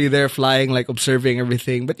was actually there flying, like observing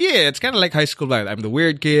everything. But it's kind of like high school vibe. I'm the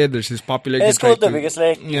weird kid. There's this popular kid. It's cool though because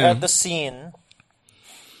like you had the scene.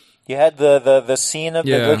 You had the scene of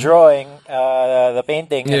the drawing, the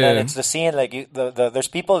painting, and then it's the scene like there's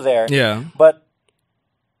people there. Yeah. But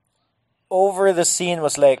over the scene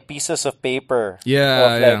was like pieces of paper.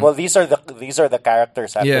 Yeah. Of like, well, these are the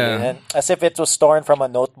characters actually, and as if it was torn from a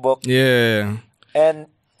notebook. Yeah. And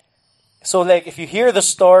so like if you hear the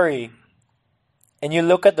story, and you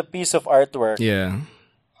look at the piece of artwork. Yeah.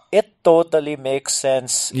 It totally makes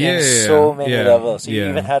sense in so many levels. You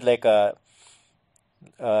even had like a.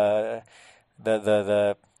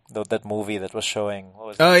 That movie that was showing. What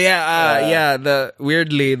was it?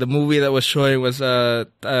 The movie that was showing was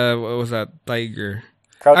what was that? Tiger.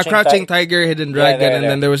 Crouching Tiger, Hidden Dragon, and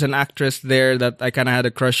then there was an actress there that I kind of had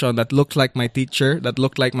a crush on that looked like my teacher.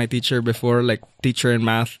 Before, like teacher in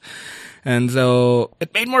math. And so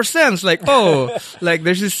it made more sense. Like, oh, like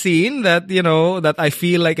there's this scene that, that I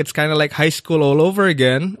feel like it's kind of like high school all over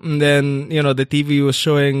again. And then, the TV was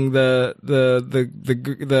showing the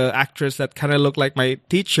actress that kind of looked like my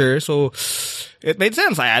teacher. So it made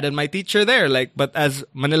sense. I added my teacher there, like, but as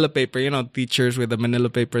manila paper, teachers with the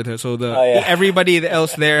manila paper there. So everybody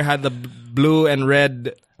else there had the blue and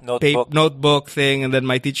red notebook thing, and then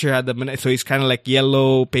my teacher had so it's kind of like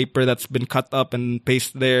yellow paper that's been cut up and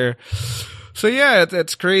pasted there. So yeah,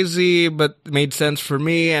 it's crazy, but it made sense for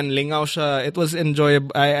me, and lingaw siya. It was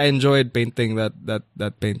enjoyable. I enjoyed painting that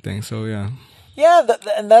painting. So yeah. Yeah,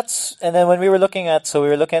 and then when we were looking at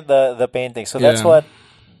the painting. So that's what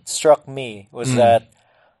struck me was that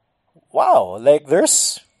wow, like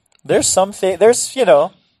there's something, it's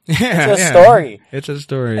a story. It's a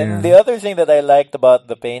story. And the other thing that I liked about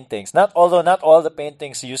the paintings, although not all the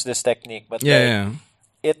paintings use this technique, but you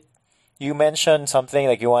mentioned something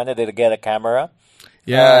like you wanted to get a camera.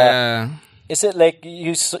 Is it like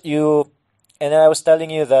you? And then I was telling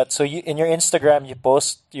you that in your Instagram you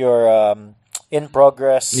post your in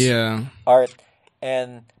progress art,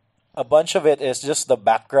 and a bunch of it is just the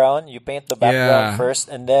background. You paint the background first,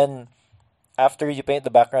 and then after you paint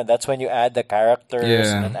the background, that's when you add the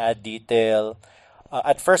characters and add detail.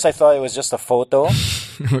 At first, I thought it was just a photo.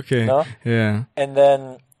 Okay. No? Yeah. And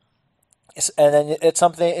then it's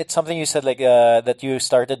something you said like that you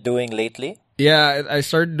started doing lately. Yeah, I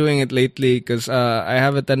started doing it lately because I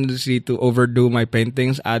have a tendency to overdo my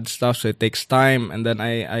paintings, add stuff, so it takes time. And then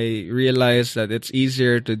I realized that it's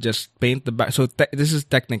easier to just paint the back. So this is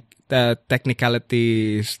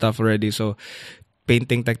technicality stuff already. So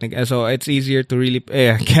painting technique. So it's easier to really.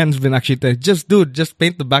 Yeah, Ken's been actually telling, just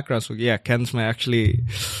paint the background. So yeah, Ken's my actually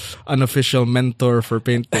unofficial mentor for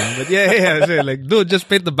painting. But so like, dude, just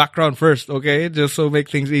paint the background first, okay? Just so make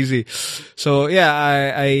things easy. So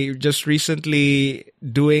yeah, I just recently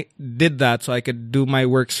did that so I could do my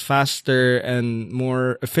works faster and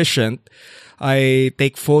more efficient. I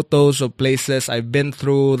take photos of places I've been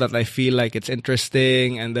through that I feel like it's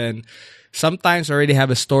interesting, and then sometimes I already have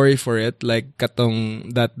a story for it, like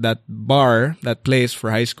katong that bar, that place for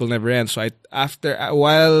High School Never Ends. So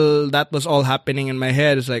while that was all happening in my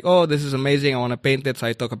head, it's like, oh, this is amazing, I want to paint it. So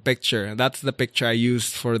I took a picture, and that's the picture I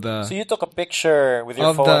used for the. So you took a picture with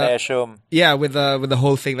your phone, I assume. Yeah, with the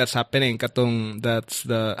whole thing that's happening. Katong, that's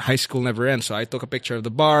the High School Never Ends. So I took a picture of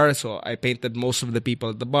the bar. So I painted most of the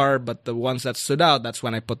people at the bar, but the ones that stood out, that's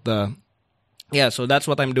when I put the. Yeah, so that's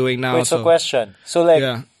what I'm doing now. Wait, so question. So like.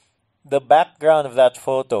 Yeah. The background of that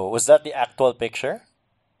photo, was that the actual picture?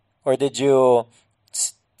 Or did you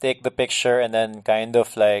take the picture and then kind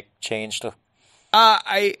of like change to...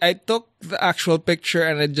 I took the actual picture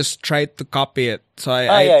and I just tried to copy it. So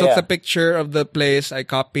I took the picture of the place, I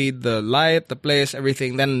copied the light, the place,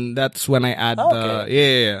 everything. Then that's when I add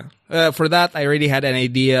for that, I already had an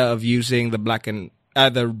idea of using the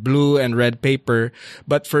the blue and red paper,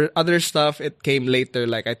 but for other stuff it came later.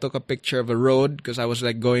 Like I took a picture of a road because I was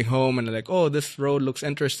like going home and like, oh, this road looks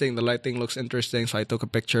interesting, the lighting looks interesting, so I took a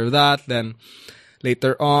picture of that. Then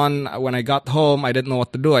later on, when I got home, I didn't know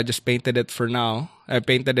what to do. I just painted it for now. I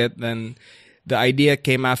painted it, then the idea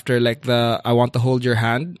came after like I want to hold your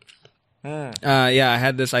hand. I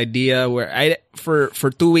had this idea where for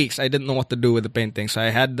 2 weeks I didn't know what to do with the painting, so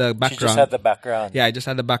I had the background. You just had the background. Yeah, I just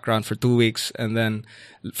had the background for 2 weeks, and then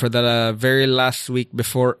for the very last week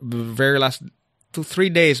before, 3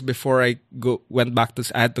 days before I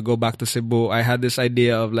had to go back to Cebu. I had this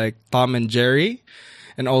idea of like Tom and Jerry,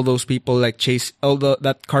 and all those people like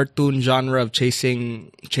that cartoon genre of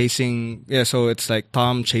chasing. Yeah, so it's like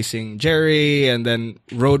Tom chasing Jerry, and then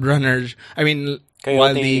Roadrunners. I mean.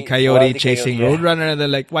 Coyote chasing Roadrunner, and they're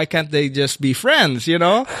like, why can't they just be friends,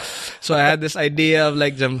 So I had this idea of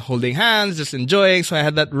like them holding hands, just enjoying. So I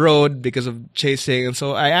had that road because of chasing, and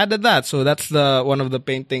so I added that. So that's one of the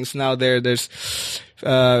paintings now. There's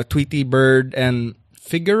Tweety Bird and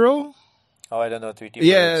Figaro. Oh, I don't know Tweety Bird.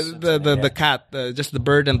 Yeah, the cat, just the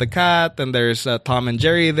bird and the cat, and there's Tom and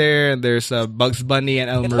Jerry there, and there's Bugs Bunny and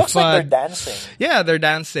Elmer Fudd. It looks like they're dancing. Yeah, they're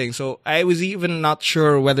dancing. So I was even not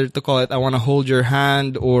sure whether to call it I Want to Hold Your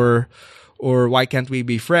Hand or Why Can't We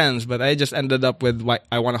Be Friends, but I just ended up with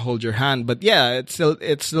I Want to Hold Your Hand. But yeah, it's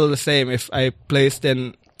still the same. If I placed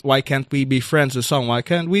in Why Can't We Be Friends, the song Why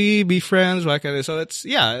Can't We Be Friends? So it's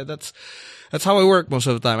that's how I work most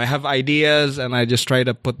of the time. I have ideas and I just try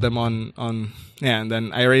to put them on and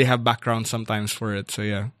then I already have background sometimes for it. So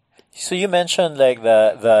yeah. So you mentioned like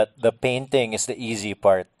the painting is the easy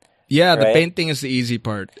part. Yeah, right? The painting is the easy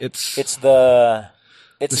part. It's the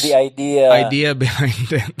idea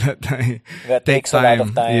behind it that takes a lot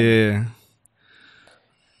of time. Yeah.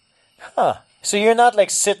 Huh. So you're not like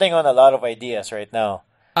sitting on a lot of ideas right now.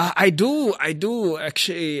 I do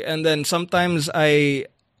actually, and then sometimes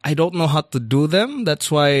I don't know how to do them. That's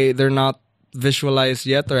why they're not visualized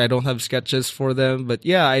yet, or I don't have sketches for them. But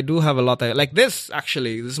yeah, I do have a lot. Like this,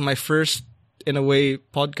 actually. This is my first in a way,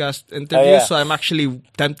 podcast interview. yeah. So I'm actually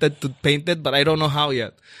tempted to paint it, but I don't know how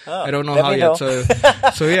yet. Oh, I don't know let how me yet.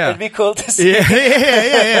 know. So yeah. It'd be cool to see.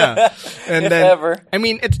 Yeah. And If then, ever. I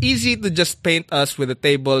mean, it's easy to just paint us with a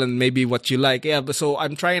table and maybe what you like. Yeah, but so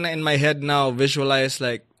I'm trying to, in my head now, visualize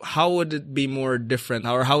like, how would it be more different?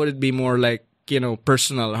 Or how would it be more like,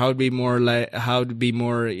 personal? How would it be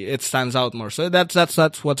more, it stands out more. So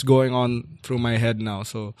that's what's going on through my head now.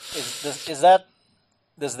 So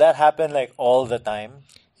Does that happen like all the time?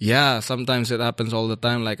 yeah, sometimes it happens all the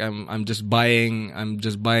time. Like I'm just buying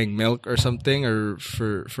milk or something, or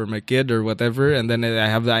for my kid or whatever, and then I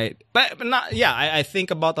have but not, yeah, I think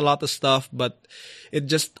about a lot of stuff, but it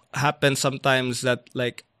just happens sometimes that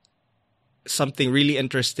like something really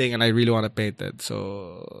interesting and I really want to paint it.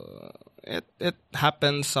 So it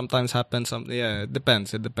happens, sometimes happens, something. Yeah, it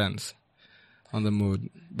depends on the mood.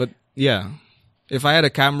 But yeah, if I had a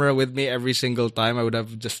camera with me every single time, I would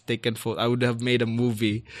have just taken photo. I would have made a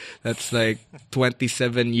movie that's like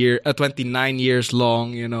 29 years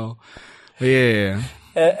long, But yeah.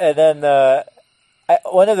 And then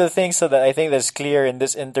one of the things so that I think that's clear in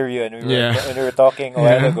this interview, and when we were talking a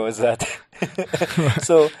while ago, is that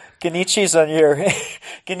so Kenichi's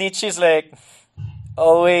Kenichi's like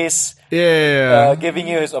always giving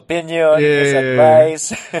you his opinion, his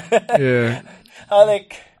advice. Yeah.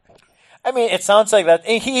 I mean, it sounds like that.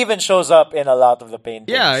 He even shows up in a lot of the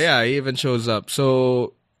paintings. Yeah, he even shows up.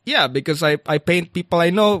 So yeah, because I paint people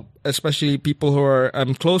I know, especially people who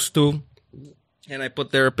I'm close to, and I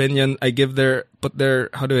put their opinion. I put their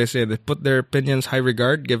how do I say? They put their opinions high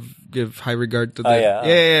regard. Give high regard to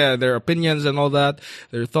their their opinions and all that,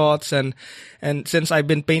 their thoughts, and since I've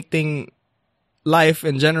been painting life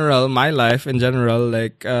in general, my life in general,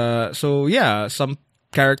 like so yeah, some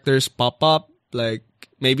characters pop up, like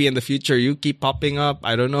maybe in the future you keep popping up,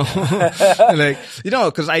 I don't know. Like,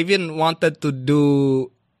 because I even wanted to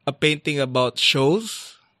do a painting about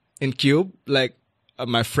shows in Cube, like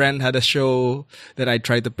my friend had a show that I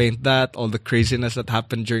tried to paint that, all the craziness that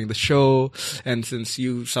happened during the show, and since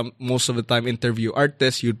you most of the time interview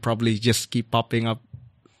artists, you'd probably just keep popping up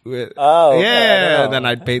with, then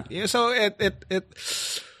I'd paint. Yeah, so it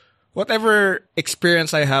whatever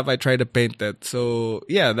experience I have, I try to paint it. So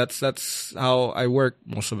yeah, that's how I work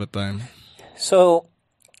most of the time. So,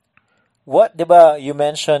 what diba you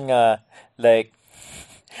mentioned like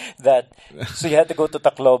that? So you had to go to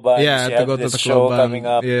Tacloban. Yeah, you to go to this show Tacloban. coming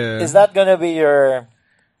up. Yeah. Is that gonna be your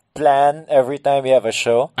plan every time you have a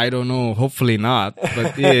show? I don't know. Hopefully not.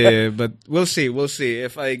 But yeah, but we'll see. We'll see.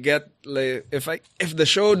 If I get if the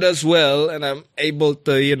show does well and I'm able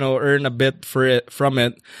to earn a bit from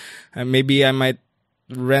it, and maybe I might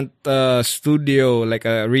rent a studio, like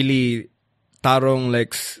a really tarong,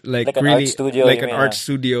 like an really art studio, like you an mean, art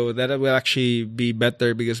studio. That will actually be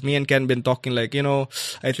better, because me and Ken been talking like,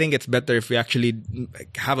 I think it's better if we actually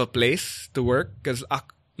have a place to work, because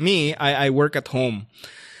I work at home.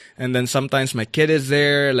 And then sometimes my kid is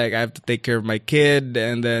there, like I have to take care of my kid,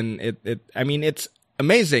 and then it's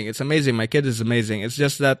amazing. It's amazing. My kid is amazing. It's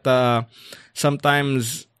just that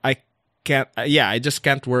sometimes I can't. I just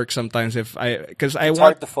can't work sometimes because I want. It's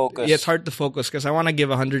hard to focus. Yeah, it's hard to focus because I want to give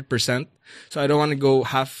 100%. So I don't want to go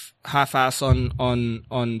half-ass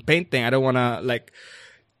on painting. I don't want to like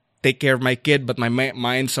take care of my kid, but my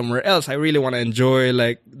mind somewhere else. I really want to enjoy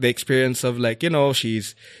like the experience of like,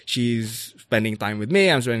 she's spending time with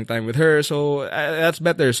me, I'm spending time with her. So that's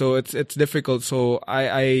better. So it's difficult. So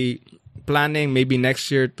I planning maybe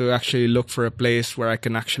next year to actually look for a place where I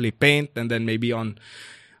can actually paint, and then maybe on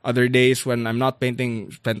other days when I'm not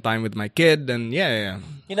painting, spend time with my kid. And yeah.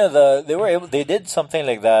 They did something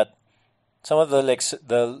like that. Some of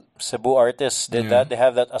the Cebu artists did that. They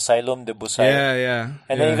have that Asylum de Busay. Yeah.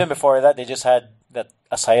 And then even before that, they just had that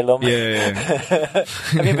Asylum. Yeah.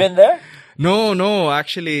 Have you been there? No.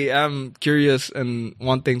 Actually, I'm curious and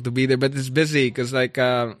wanting to be there, but it's busy because like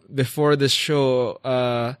before this show,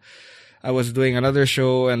 I was doing another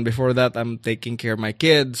show, and before that, I'm taking care of my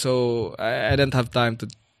kid, so I didn't have time to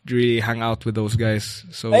really hang out with those guys.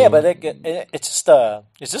 So but like, it's just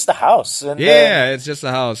a house. And it's just a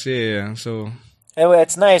house. Yeah. So anyway,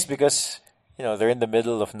 it's nice because they're in the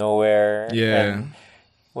middle of nowhere. Yeah. And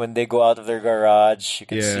when they go out of their garage, you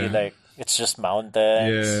can see like it's just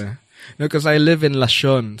mountains. Yeah. No, because I live in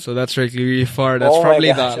Lascion, so that's really far. That's Oh my probably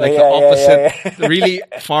gosh. the opposite, Yeah. really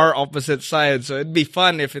far opposite side. So it'd be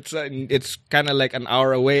fun if it's kind of like an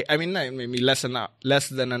hour away. I mean, maybe less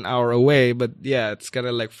than an hour away, but yeah, it's kind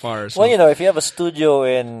of like far. So. Well, if you have a studio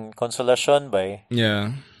in Consolacion,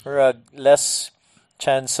 Yeah. there are less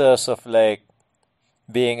chances of like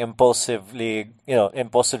being impulsively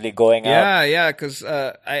going out. Yeah, because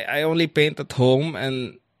I only paint at home,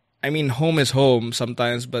 and I mean home is home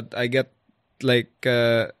sometimes, but I get like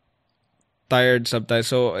tired sometimes.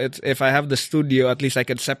 So it's if I have the studio, at least I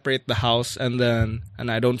can separate the house, and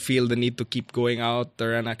I don't feel the need to keep going out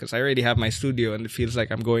or because I already have my studio, and it feels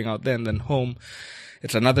like I'm going out then home.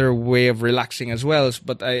 It's another way of relaxing as well,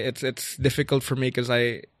 but it's difficult for me because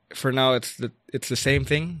for now it's the same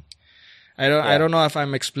thing. I don't know if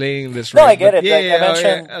I'm explaining this right. No, I get it. Yeah, I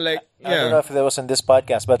mentioned. yeah. I don't know if that was in this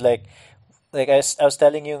podcast, but like I was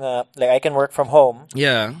telling you, like I can work from home.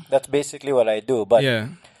 Yeah. That's basically what I do. But Yeah.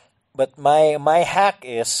 But my hack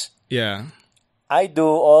is Yeah. I do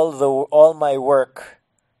all my work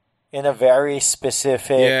in a very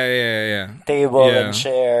specific table and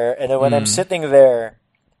chair, and then when I'm sitting there,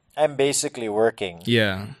 I'm basically working.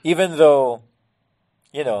 Yeah. Even though,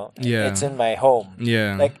 it's in my home.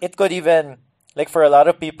 Yeah. Like it could even like for a lot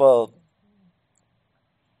of people,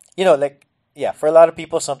 for a lot of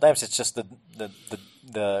people sometimes it's just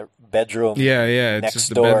the bedroom. Yeah. It's next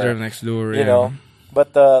just door, the bedroom next door.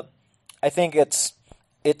 But I think it's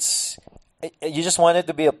you just want it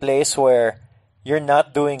to be a place where you're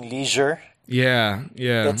not doing leisure. Yeah.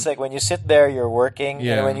 It's like when you sit there, you're working,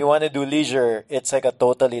 and when you want to do leisure, it's like a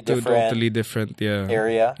totally different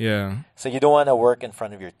area. Yeah. So you don't want to work in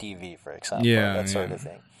front of your TV, for example, that sort of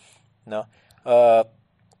thing. No,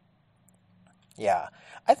 yeah.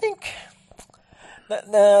 I think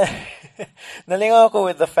nalingaw ako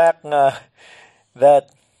with the fact that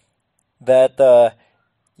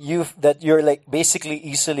you're like basically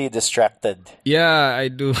easily distracted. Yeah, I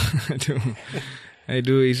do. I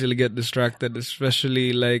do easily get distracted,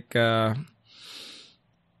 especially like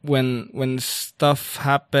when stuff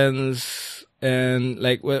happens and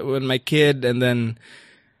like when my kid and then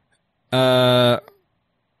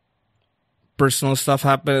personal stuff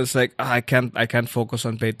happens. Like I can't focus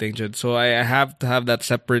on painting. So I have to have that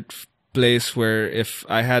separate place where if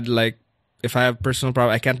I have personal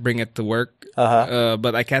problem, I can't bring it to work.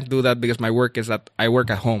 But I can't do that because my work is that I work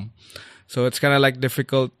at home. So it's kind of like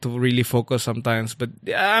difficult to really focus sometimes. But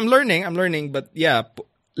yeah, I'm learning. But yeah,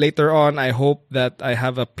 later on, I hope that I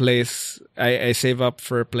have a place. I save up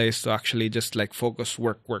for a place to actually just like focus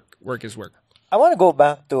work is work. I want to go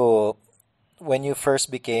back to when you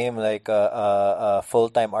first became like a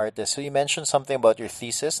full-time artist. So you mentioned something about your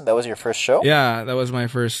thesis, and that was your first show? Yeah, that was my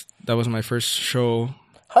first show.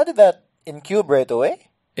 How did that in Cube right away?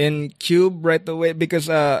 In Cube right away because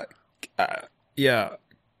How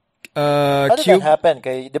did Cube that happen?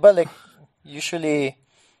 Kay, diba, like usually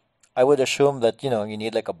I would assume that you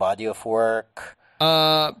need like a body of work.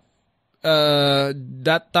 That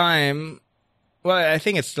time, well, I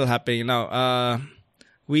think it's still happening now.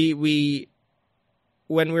 We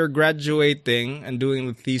when we're graduating and doing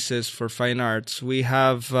the thesis for fine arts, we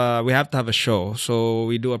have to have a show. So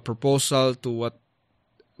we do a proposal to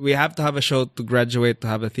we have to have a show to graduate to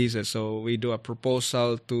have a thesis. So we do a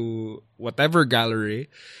proposal to whatever gallery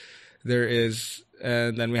there is,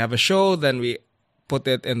 and then we have a show. Then we put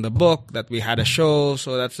it in the book that we had a show.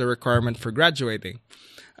 So that's the requirement for graduating.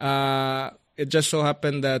 It just so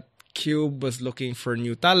happened that Cube was looking for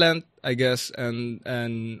new talent, I guess,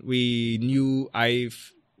 and we knew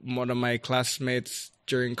one of my classmates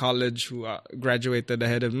during college who graduated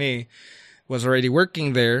ahead of me was already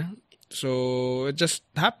working there. So it just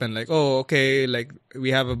happened like, oh, okay, like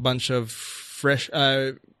we have a bunch of fresh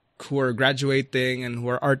who are graduating and who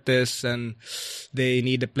are artists and they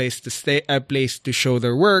need a place to stay, a place to show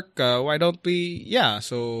their work. Why don't we? Yeah.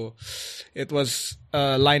 So it was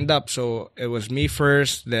lined up. So it was me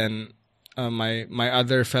first, then my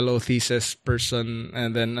other fellow thesis person,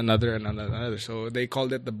 and then another. So they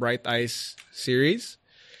called it the Bright Eyes series.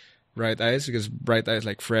 Bright Eyes because Bright Eyes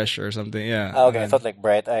like fresh or something. Yeah. Oh, okay, I thought like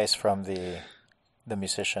Bright Eyes from the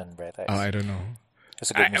musician Bright Eyes. Oh, I don't know. It's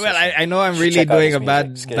a good musician. I know I'm really doing a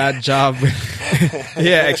bad job.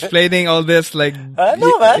 Yeah, explaining all this like.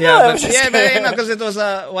 No, man. Yeah, because it was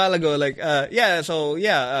a while ago. Like,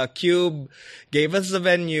 Cube gave us the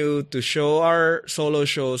venue to show our solo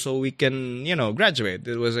show so we can, graduate.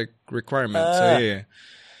 It was a requirement. So yeah.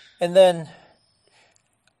 And then.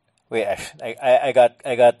 Wait, I got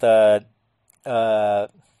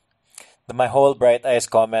my whole Bright Eyes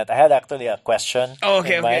comment. I had actually a question. Oh,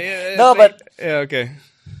 okay. Okay.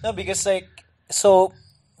 No, because so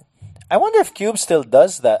I wonder if Cube still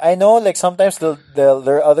does that. I know like sometimes there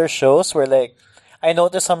are other shows where like I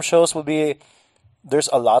notice some shows will be there's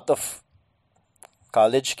a lot of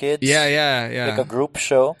college kids. Yeah. Like a group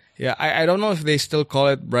show. Yeah, I don't know if they still call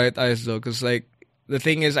it Bright Eyes though, because like the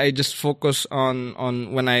thing is, I just focus on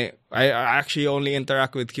when I actually only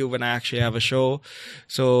interact with Cube when I actually have a show.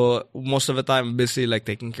 So most of the time I'm busy like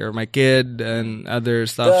taking care of my kid and other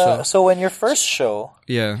stuff. So when your first show,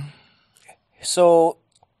 yeah. So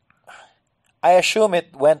I assume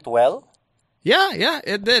it went well. Yeah,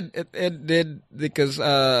 it did. It did because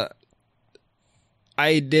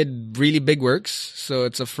I did really big works. So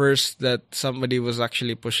it's a first that somebody was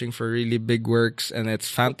actually pushing for really big works, and it's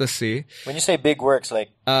fantasy. When you say big works, like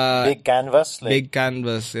big canvas? Like... Big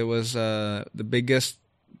canvas. It was the biggest,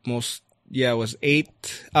 most, it was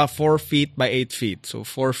 4 feet by 8 feet. So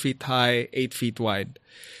 4 feet high, 8 feet wide.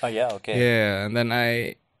 Oh, yeah, okay. Yeah, and then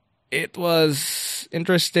it was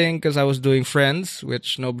interesting because I was doing Friends,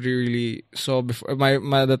 which nobody really saw before.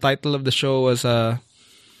 The title of the show was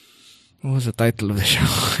what was the title of the show?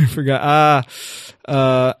 I forgot.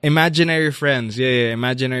 Imaginary Friends. Yeah,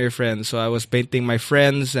 Imaginary Friends. So I was painting my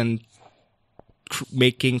friends and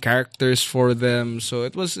making characters for them. So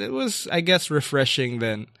it was, I guess, refreshing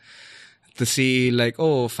then to see like,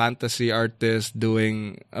 fantasy artist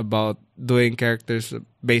doing characters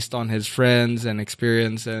based on his friends and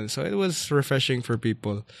experience. And so it was refreshing for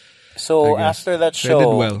people. So after that show, it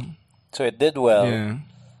did well. So it did well. Yeah.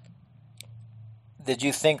 Did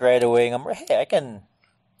you think right away, hey, I can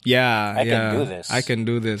do this. I can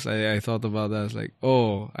do this. I thought about that. I was like,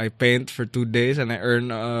 I paint for 2 days and I earn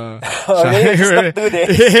really? Just not 2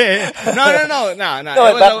 days? No. No,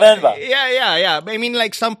 back then ba? Yeah. I mean,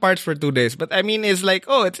 like some parts for 2 days. But I mean, it's like,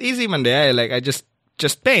 it's easy Monday. Like I just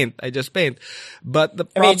paint. But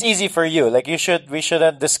I mean, it's easy for you. Like we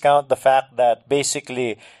shouldn't discount the fact that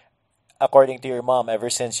basically, according to your mom,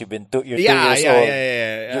 ever since you're 2 years old,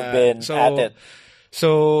 you've been at it.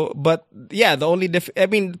 So, but yeah, the only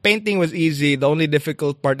painting was easy. The only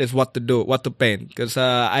difficult part is what to paint. Because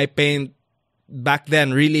I paint back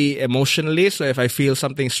then really emotionally. So if I feel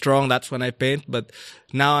something strong, that's when I paint. But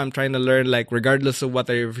now I'm trying to learn, like, regardless of what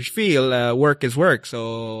I feel, work is work.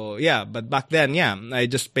 So yeah, but back then, I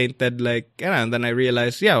just painted like, and then I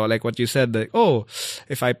realized, like what you said, like,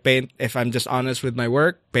 if I'm just honest with my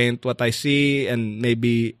work, paint what I see and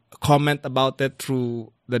maybe comment about it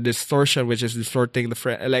through the distortion, which is distorting the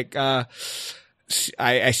friend. Like, I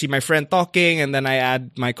see my friend talking and then I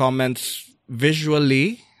add my comments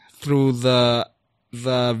visually through the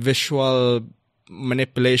visual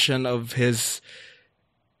manipulation of his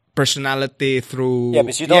personality through... Yeah,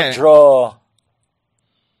 because you don't draw...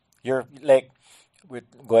 You're like... We're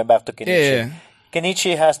going back to Kenichi. Yeah.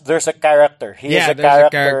 Kenichi there's a character. He is a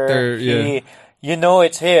character. You know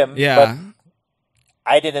it's him, but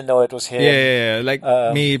I didn't know it was him. Yeah. Like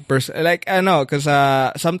me personally, like I know, because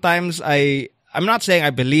sometimes I'm not saying I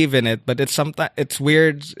believe in it, but it's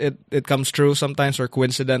weird. It comes true sometimes, or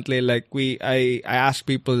coincidentally, like I ask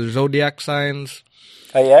people their zodiac signs.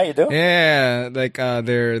 Oh yeah, you do? Yeah, like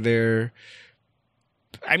they're.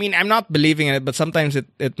 I mean, I'm not believing in it, but sometimes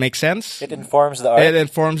it makes sense. It informs the art. It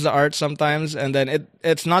informs the art sometimes, and then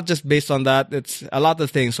it's not just based on that. It's a lot of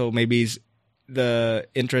things. So maybe he's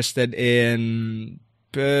interested in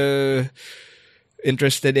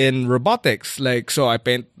robotics, like, so I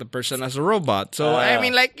paint the person as a robot. So I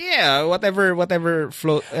mean, like, whatever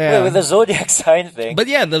float. Wait, with the zodiac sign thing. But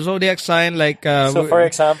yeah, the zodiac sign, like, so for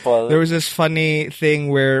example, there was this funny thing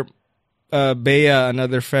where Bea,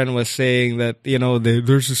 another friend, was saying that,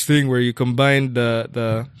 there's this thing where you combine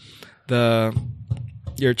the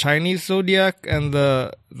your Chinese zodiac and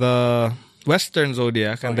the Western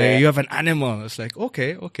zodiac, and then you have an animal. It's like,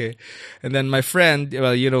 okay. And then my friend,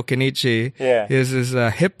 Kenichi, his is a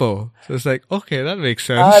hippo. So it's like, okay, that makes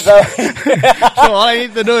sense. So all I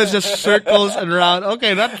need to do is just circles and round.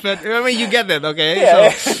 Okay, that fit. I mean, you get it, okay? Yeah.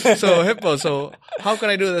 So hippo. So how can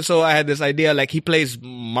I do that? So I had this idea, like, he plays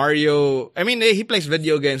Mario. I mean, he plays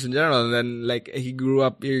video games in general, and then, like, he grew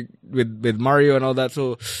up with Mario and all that.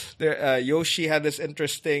 So there, Yoshi had this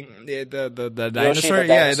interesting, the dinosaur.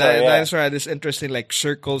 The dinosaur had this interesting, like,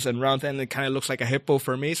 circles and round, and it kind of looks like a hippo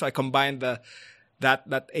for me. So I combined that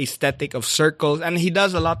aesthetic of circles, and he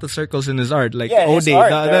does a lot of circles in his art, like Odi,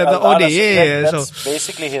 the Odi. That's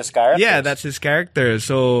basically his character. Yeah, that's his character.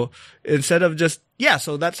 So instead of just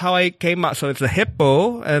so that's how I came out. So it's a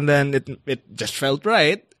hippo, and then it just felt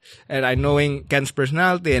right. And knowing Ken's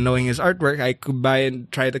personality and knowing his artwork, I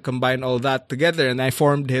try to combine all that together, and I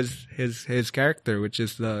formed his character, which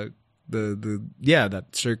is that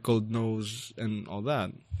circled nose and all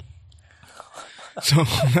that. So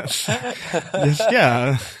that's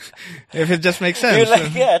just, if it just makes sense. You're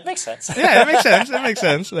like, it makes sense. Yeah, it makes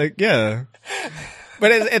sense. Like, yeah.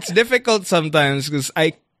 But it's difficult sometimes because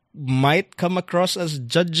I might come across as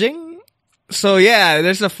judging. So yeah,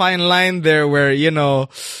 there's a fine line there where,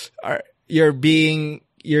 you're being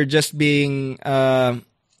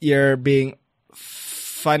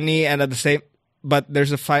funny, and at the same, but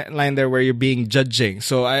there's a fine line there where you're being judging.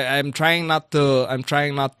 So I'm trying not to,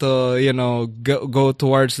 go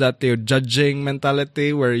towards that, judging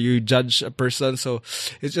mentality where you judge a person. So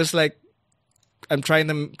it's just like, I'm trying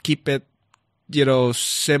to keep it,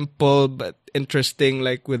 simple but interesting,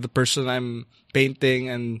 like with the person I'm painting,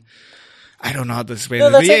 and I don't know how to explain No,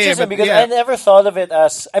 it. that's interesting because I never thought of it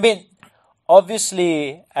as, I mean,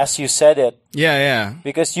 obviously, as you said it,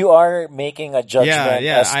 because you are making a judgment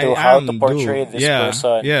as to how to portray this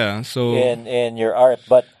person So in your art.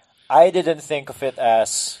 But I didn't think of it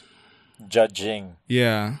as judging.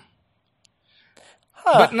 Yeah.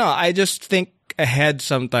 But no, I just think ahead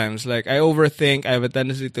sometimes. Like, I overthink. I have a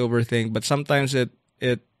tendency to overthink, but sometimes it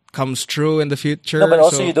comes true in the future. No, but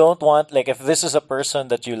also you don't want, like, if this is a person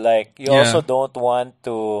that you like, you also don't want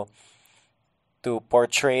to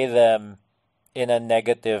portray them in a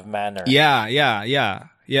negative manner. Yeah,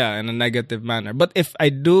 in a negative manner. But if I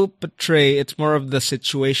do portray, it's more of the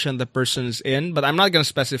situation the person is in, but I'm not going to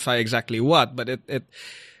specify exactly what, but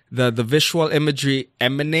the visual imagery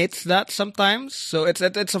emanates that sometimes. So it's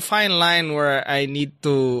a fine line where I need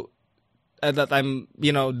to, that I'm,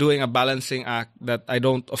 doing a balancing act, that I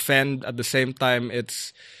don't offend. At the same time,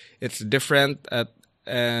 it's different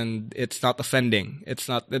and it's not offending. It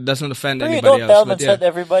doesn't offend anybody else. You don't tell them that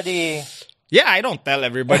everybody. Yeah, I don't tell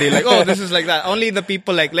everybody like, oh, this is like that. Only the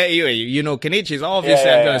people like Kenichi's. Obviously,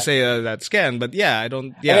 I'm gonna say that's Ken, but I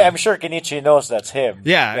don't. Yeah, I mean, I'm sure Kenichi knows that's him.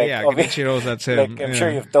 Yeah, Kenichi knows that's him. Like, I'm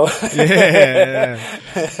sure you've told. Yeah.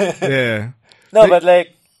 No, but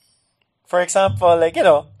like, for example, like,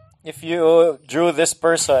 if you drew this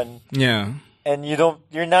person, and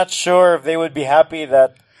you're not sure if they would be happy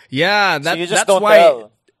that. Yeah, so you just don't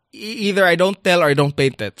tell. Either I don't tell or I don't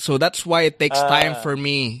paint it. So that's why it takes time for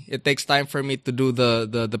me. It takes time for me to do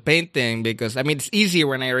the painting, because I mean, it's easier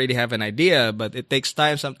when I already have an idea, but it takes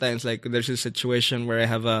time sometimes. Like, there's a situation where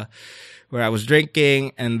where I was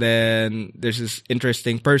drinking, and then there's this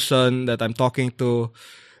interesting person that I'm talking to,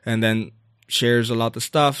 and then shares a lot of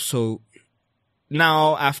stuff. So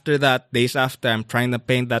now, after that, days after, I'm trying to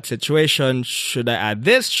paint that situation. Should I add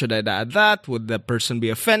this? Should I add that? Would the person be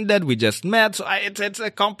offended? We just met. So it's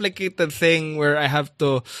a complicated thing where I have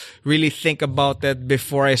to really think about it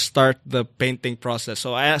before I start the painting process.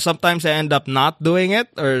 So sometimes I end up not doing it,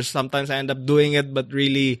 or sometimes I end up doing it but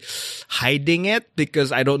really hiding it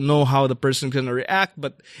because I don't know how the person's going to react.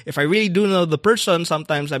 But if I really do know the person,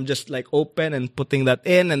 sometimes I'm just like open and putting that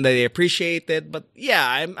in, and they appreciate it. But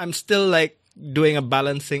yeah, I'm still like doing a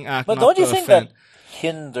balancing act. But don't you think that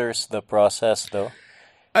hinders the process, though?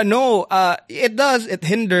 No, it does. It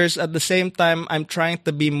hinders. At the same time, I'm trying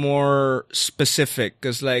to be more specific,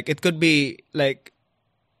 because like it could be like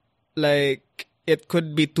it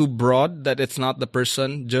could be too broad that it's not the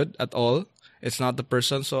person, Jude, at all. It's not the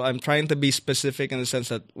person. So I'm trying to be specific in the sense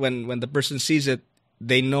that when the person sees it,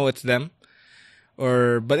 they know it's them.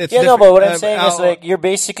 But it's but what I'm saying is like you're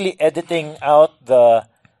basically editing out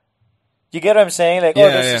the. You get what I'm saying? Like,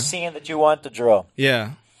 there's a scene that you want to draw.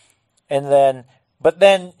 Yeah. But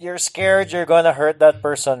then you're scared you're gonna hurt that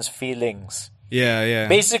person's feelings. Yeah.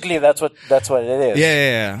 Basically, that's what it is.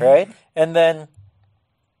 Yeah. Right? And then,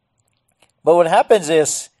 but what happens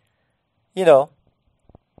is, there's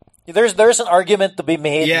an argument to be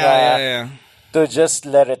made. To just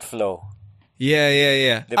let it flow.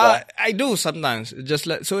 Yeah. I do sometimes.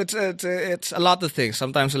 So it's a lot of things.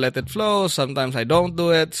 Sometimes I let it flow. Sometimes I don't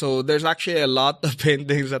do it. So there's actually a lot of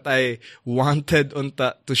paintings that I wanted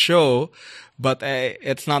to show, but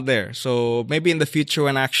it's not there. So maybe in the future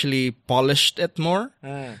when I actually polished it more.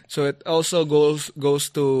 So it also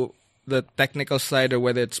goes to the technical side, or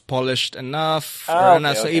whether it's polished enough or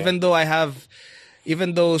not. So even though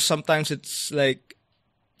sometimes it's like,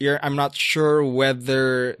 I'm not sure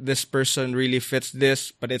whether this person really fits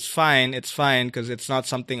this, but it's fine. It's fine because it's not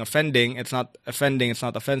something offending. It's not offending. It's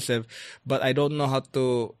not offensive. But I don't know how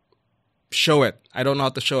to show it.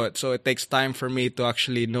 So it takes time for me to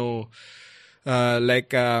actually know, how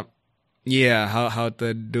to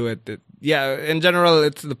do it. In general,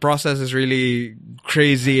 the process is really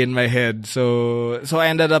crazy in my head. So I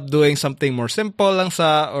ended up doing something more simple lang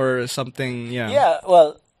or something. Yeah. Yeah.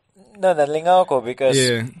 Well. No, nalingaw ko because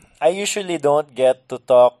I usually don't get to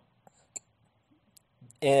talk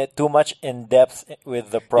too much in depth with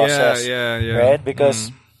the process. Yeah. Right? Because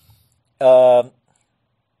I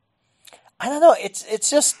don't know. It's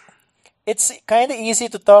kind of easy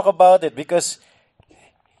to talk about it because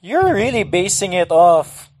you're really basing it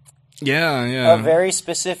off Yeah. a very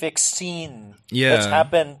specific scene Yeah. that's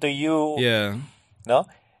happened to you. Yeah. No?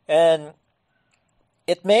 And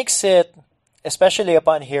it makes it, especially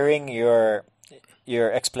upon hearing your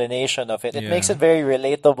explanation of it, it makes Yeah. it very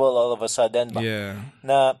relatable all of a sudden. Yeah.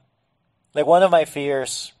 Na, like one of my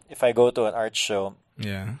fears if I go to an art show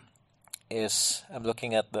Yeah. is I'm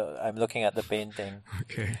looking at the painting,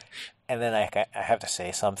 Okay. and then I have to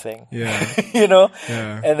say something. Yeah. You know?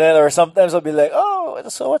 Yeah. And then, or sometimes I'll be like, oh,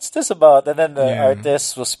 so what's this about? And then the Yeah.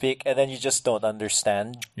 artist will speak, and then you just don't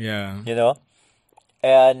understand, Yeah. you know?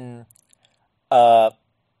 And uh,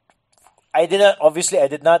 I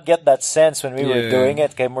did not get that sense when we were Yeah. doing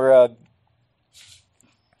it. Kay murag,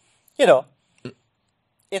 you know,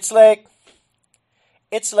 it's like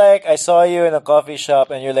I saw you in a coffee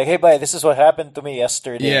shop and you're like, hey, bye, this is what happened to me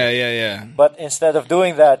yesterday. Yeah. But instead of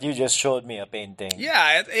doing that, you just showed me a painting.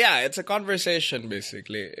 It's a conversation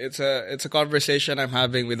basically. It's a conversation I'm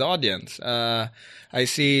having with the audience. I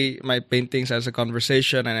see my paintings as a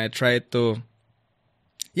conversation, and I try to,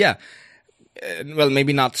 well,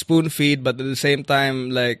 maybe not spoon feed, but at the same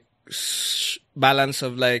time, like balance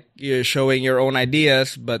of like you're showing your own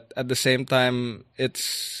ideas, but at the same time,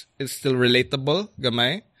 it's still relatable,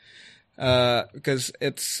 gamay, because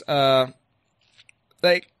it's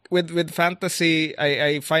like with fantasy,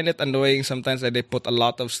 I find it annoying sometimes that they put a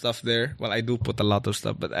lot of stuff there. Well, I do put a lot of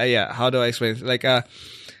stuff, but how do I explain it? Like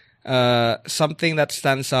something that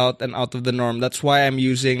stands out and out of the norm. That's why I'm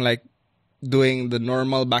using like doing the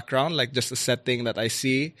normal background, like just a setting that I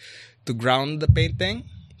see to ground the painting,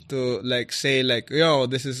 to like say like, yo,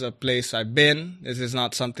 this is a place I've been. This is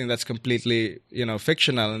not something that's completely,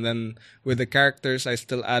 fictional. And then with the characters, I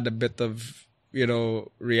still add a bit of,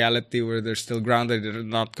 reality where they're still grounded. They're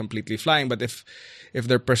not completely flying. But if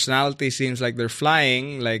their personality seems like they're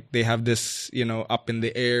flying, like they have this, up in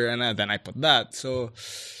the air, and then I put that. So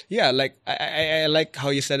yeah, like I like how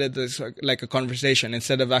you said it. It's like a conversation.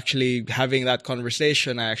 Instead of actually having that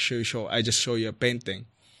conversation, I just show you a painting.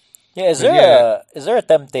 Yeah, is there a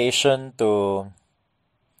temptation to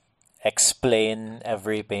explain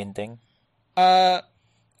every painting?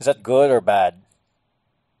 Is that good or bad?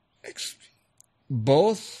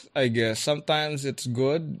 Both, I guess. Sometimes it's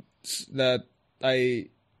good that I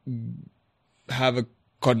have a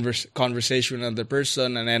conversation with another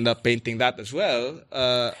person and end up painting that as well.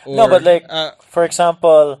 No, but like, for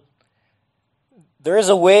example, there is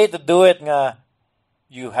a way to do it nga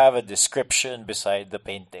you have a description beside the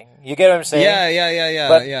painting. You get what I'm saying? Yeah.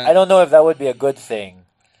 But I don't know if that would be a good thing.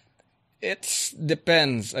 It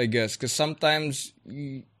depends, I guess, because sometimes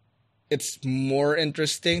it's more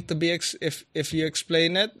interesting to be if you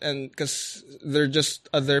explain it, and because they're just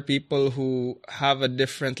other people who have a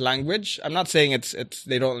different language. I'm not saying it's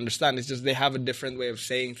they don't understand. It's just they have a different way of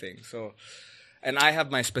saying things. So, and I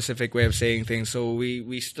have my specific way of saying things. So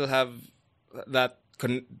we still have that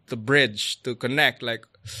the bridge to connect. Like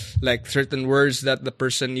certain words that the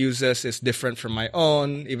person uses is different from my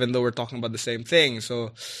own, even though we're talking about the same thing.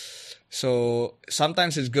 So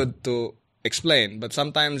sometimes it's good to explain, but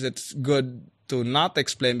sometimes it's good to not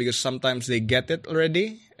explain, because sometimes they get it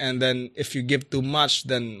already, and then if you give too much,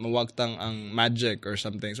 then mawagtang ang magic or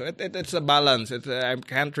something. So it's a balance. I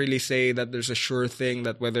can't really say that there's a sure thing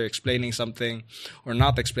that whether explaining something or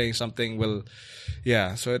not explaining something will,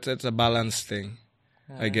 so it's a balance thing,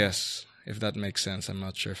 I guess, if that makes sense. I'm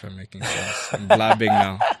not sure if I'm making sense. I'm blabbing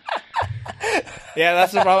now. Yeah,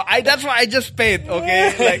 that's the problem. That's why I just paint,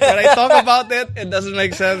 okay? Like, when I talk about it, it doesn't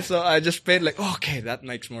make sense, so I just paint like, okay, that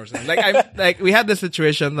makes more sense. Like, we had this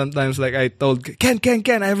situation sometimes, like, I told Ken,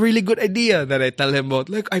 I have a really good idea. That I tell him about,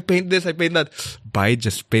 like, I paint this, I paint that. Bye,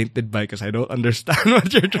 just paint it, bye, because I don't understand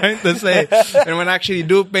what you're trying to say. And when I actually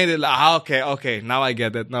do paint it, like, okay, now I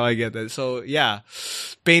get it. So, yeah,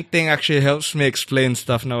 painting actually helps me explain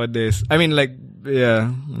stuff nowadays. I mean, like,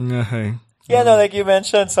 yeah. Yeah, no, like you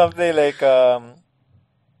mentioned something like,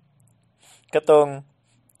 katong,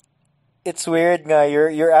 it's weird nga,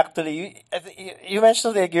 you're actually, you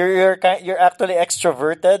mentioned like you're actually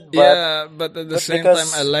extroverted, but but at the same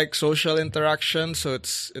time I like social interaction, so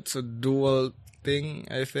it's a dual thing,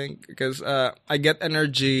 I think, because I get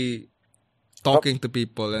energy talking to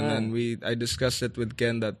people, and then I discussed it with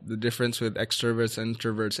Ken that the difference with extroverts and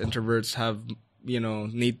introverts have,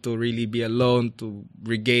 need to really be alone to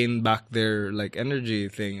regain back their like energy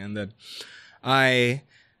thing, and then I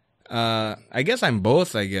guess I'm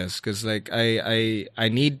both, because like I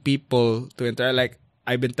need people to interact. Like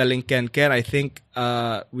I've been telling Ken, I think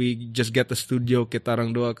we just get the studio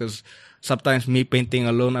kitarang dua, because sometimes me painting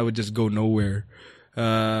alone, I would just go nowhere.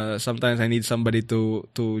 Sometimes I need somebody to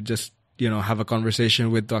just have a conversation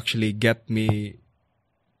with, to actually get me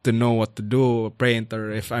to know what to do, paint,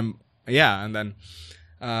 or if I'm and then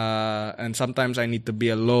and sometimes I need to be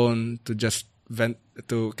alone to just vent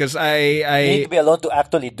to because You need to be alone to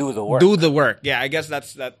actually do the work. do the work. Yeah, I guess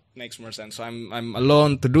that makes more sense. So I'm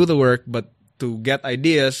alone to do the work, but to get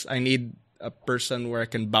ideas, I need a person where I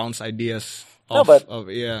can bounce ideas off.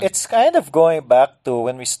 It's kind of going back to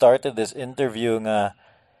when we started this interview.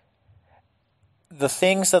 The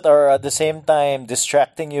things that are at the same time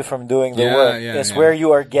distracting you from doing the work is where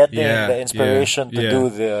you are getting the inspiration to do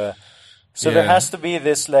the. So there has to be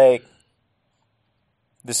this like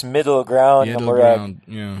this middle ground.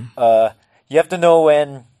 You have to know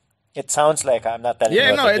when it sounds like I'm not telling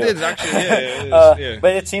you what to do. It is actually.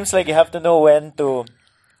 But it seems like you have to know when to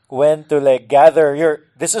like gather your.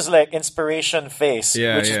 This is like inspiration phase,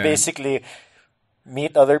 which is basically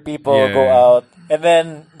meet other people, go out, and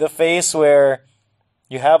then the phase where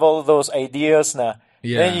you have all those ideas now.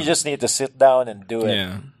 Then you just need to sit down and do it.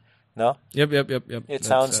 Yeah. No? Yep. It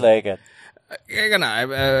sounds like it.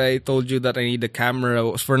 I told you that I need a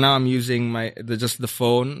camera. For now, I'm using just the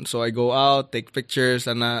phone. So I go out, take pictures,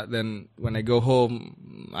 and then when I go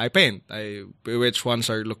home, I paint. Which ones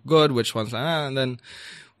look good, which ones and then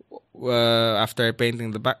after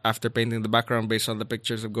painting the background based on the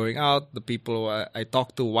pictures of going out, the people I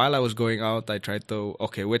talked to while I was going out, I tried to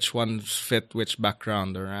which ones fit which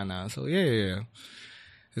background or so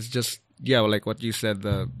it's just like what you said,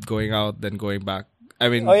 the going out then going back. I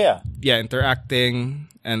mean, interacting,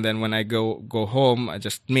 and then when I go home,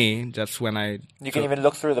 just when you can even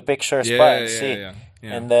look through the pictures and see,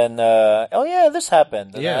 and then this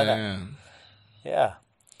happened. Yeah.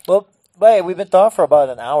 Well. But we've been talking for about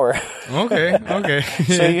an hour. Okay.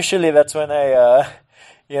 So usually that's when I,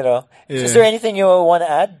 Is there anything you want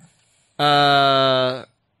to add?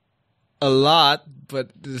 A lot,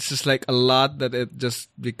 but it's just like a lot that it just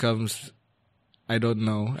becomes, I don't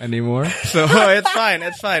know anymore. So it's fine.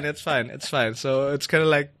 So it's kind of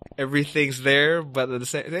like everything's there, but at the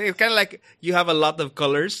same, it's kind of like you have a lot of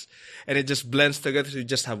colors and it just blends together. So you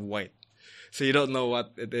just have white. So you don't know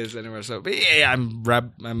what it is anymore. So, but I'm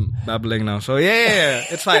babbling now. So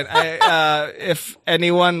it's fine. If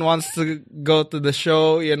anyone wants to go to the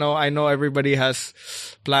show, I know everybody has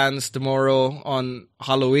plans tomorrow on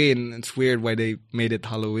Halloween. It's weird why they made it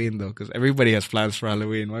Halloween though, because everybody has plans for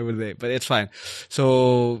Halloween. Why would they? But it's fine.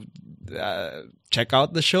 So, check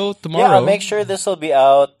out the show tomorrow. Yeah, I'll make sure this will be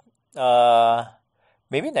out,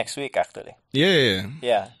 maybe next week actually. Yeah.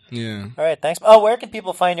 All right. Thanks. Oh, where can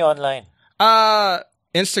people find you online?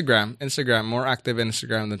 Instagram, more active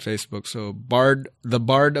Instagram than Facebook. So the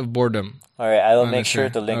Bard of Boredom. All right, I will make sure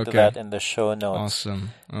to link to that in the show notes. Awesome.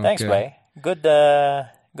 Okay. Thanks, Bai. Good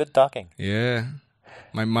talking. Yeah.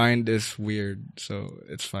 My mind is weird, so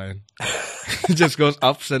it's fine. It just goes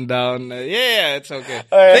ups and down. It's okay.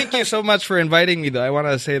 Right. Thank you so much for inviting me, though. I want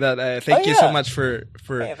to say that. Thank you so much for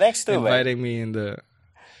thanks too, inviting me in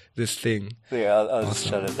this thing. Yeah, I'll just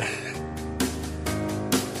shut it.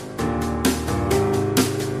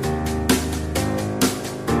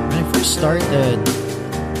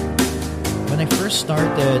 When I first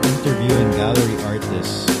started interviewing gallery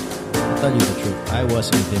artists, I'll tell you the truth, I was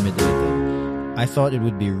intimidated. I thought it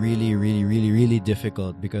would be really, really, really, really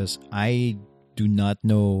difficult because I do not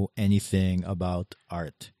know anything about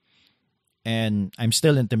art. And I'm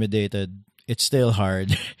still intimidated. It's still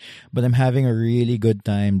hard, but I'm having a really good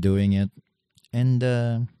time doing it. And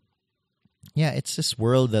it's this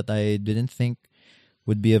world that I didn't think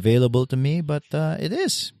would be available to me, but it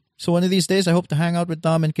is. So one of these days, I hope to hang out with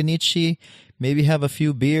Thom and Kenichi, maybe have a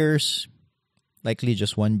few beers, likely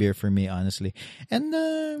just one beer for me, honestly. And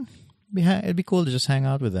it'd be cool to just hang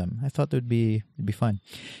out with them. I thought it'd be fun.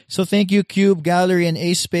 So thank you, Cube Gallery and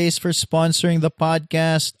A Space, for sponsoring the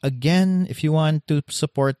podcast. Again, if you want to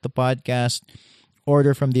support the podcast,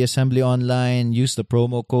 order from the Assembly Online. Use the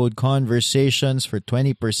promo code CONVERSATIONS for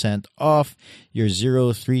 20% off your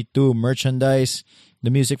 032 merchandise. The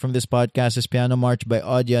music from this podcast is Piano March by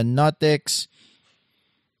Audia Nautics.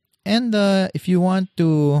 And if you want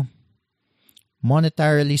to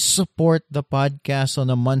monetarily support the podcast on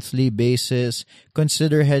a monthly basis,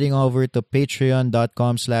 consider heading over to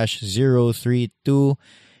patreon.com/032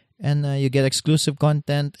 and you get exclusive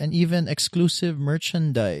content and even exclusive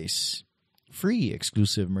merchandise. Free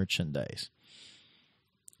exclusive merchandise.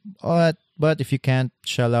 But if you can't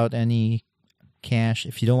shell out any cash,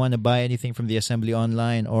 if you don't want to buy anything from the Assembly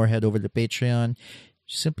Online or head over to Patreon,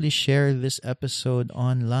 simply share this episode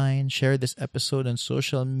online, share this episode on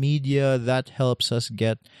social media. That helps us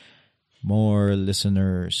get more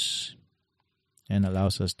listeners and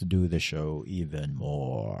allows us to do the show even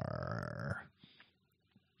more.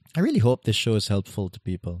 I really hope this show is helpful to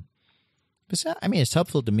people. Because, I mean, it's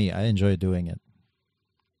helpful to me. I enjoy doing it.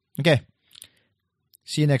 Okay.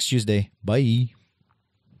 See you next Tuesday. Bye.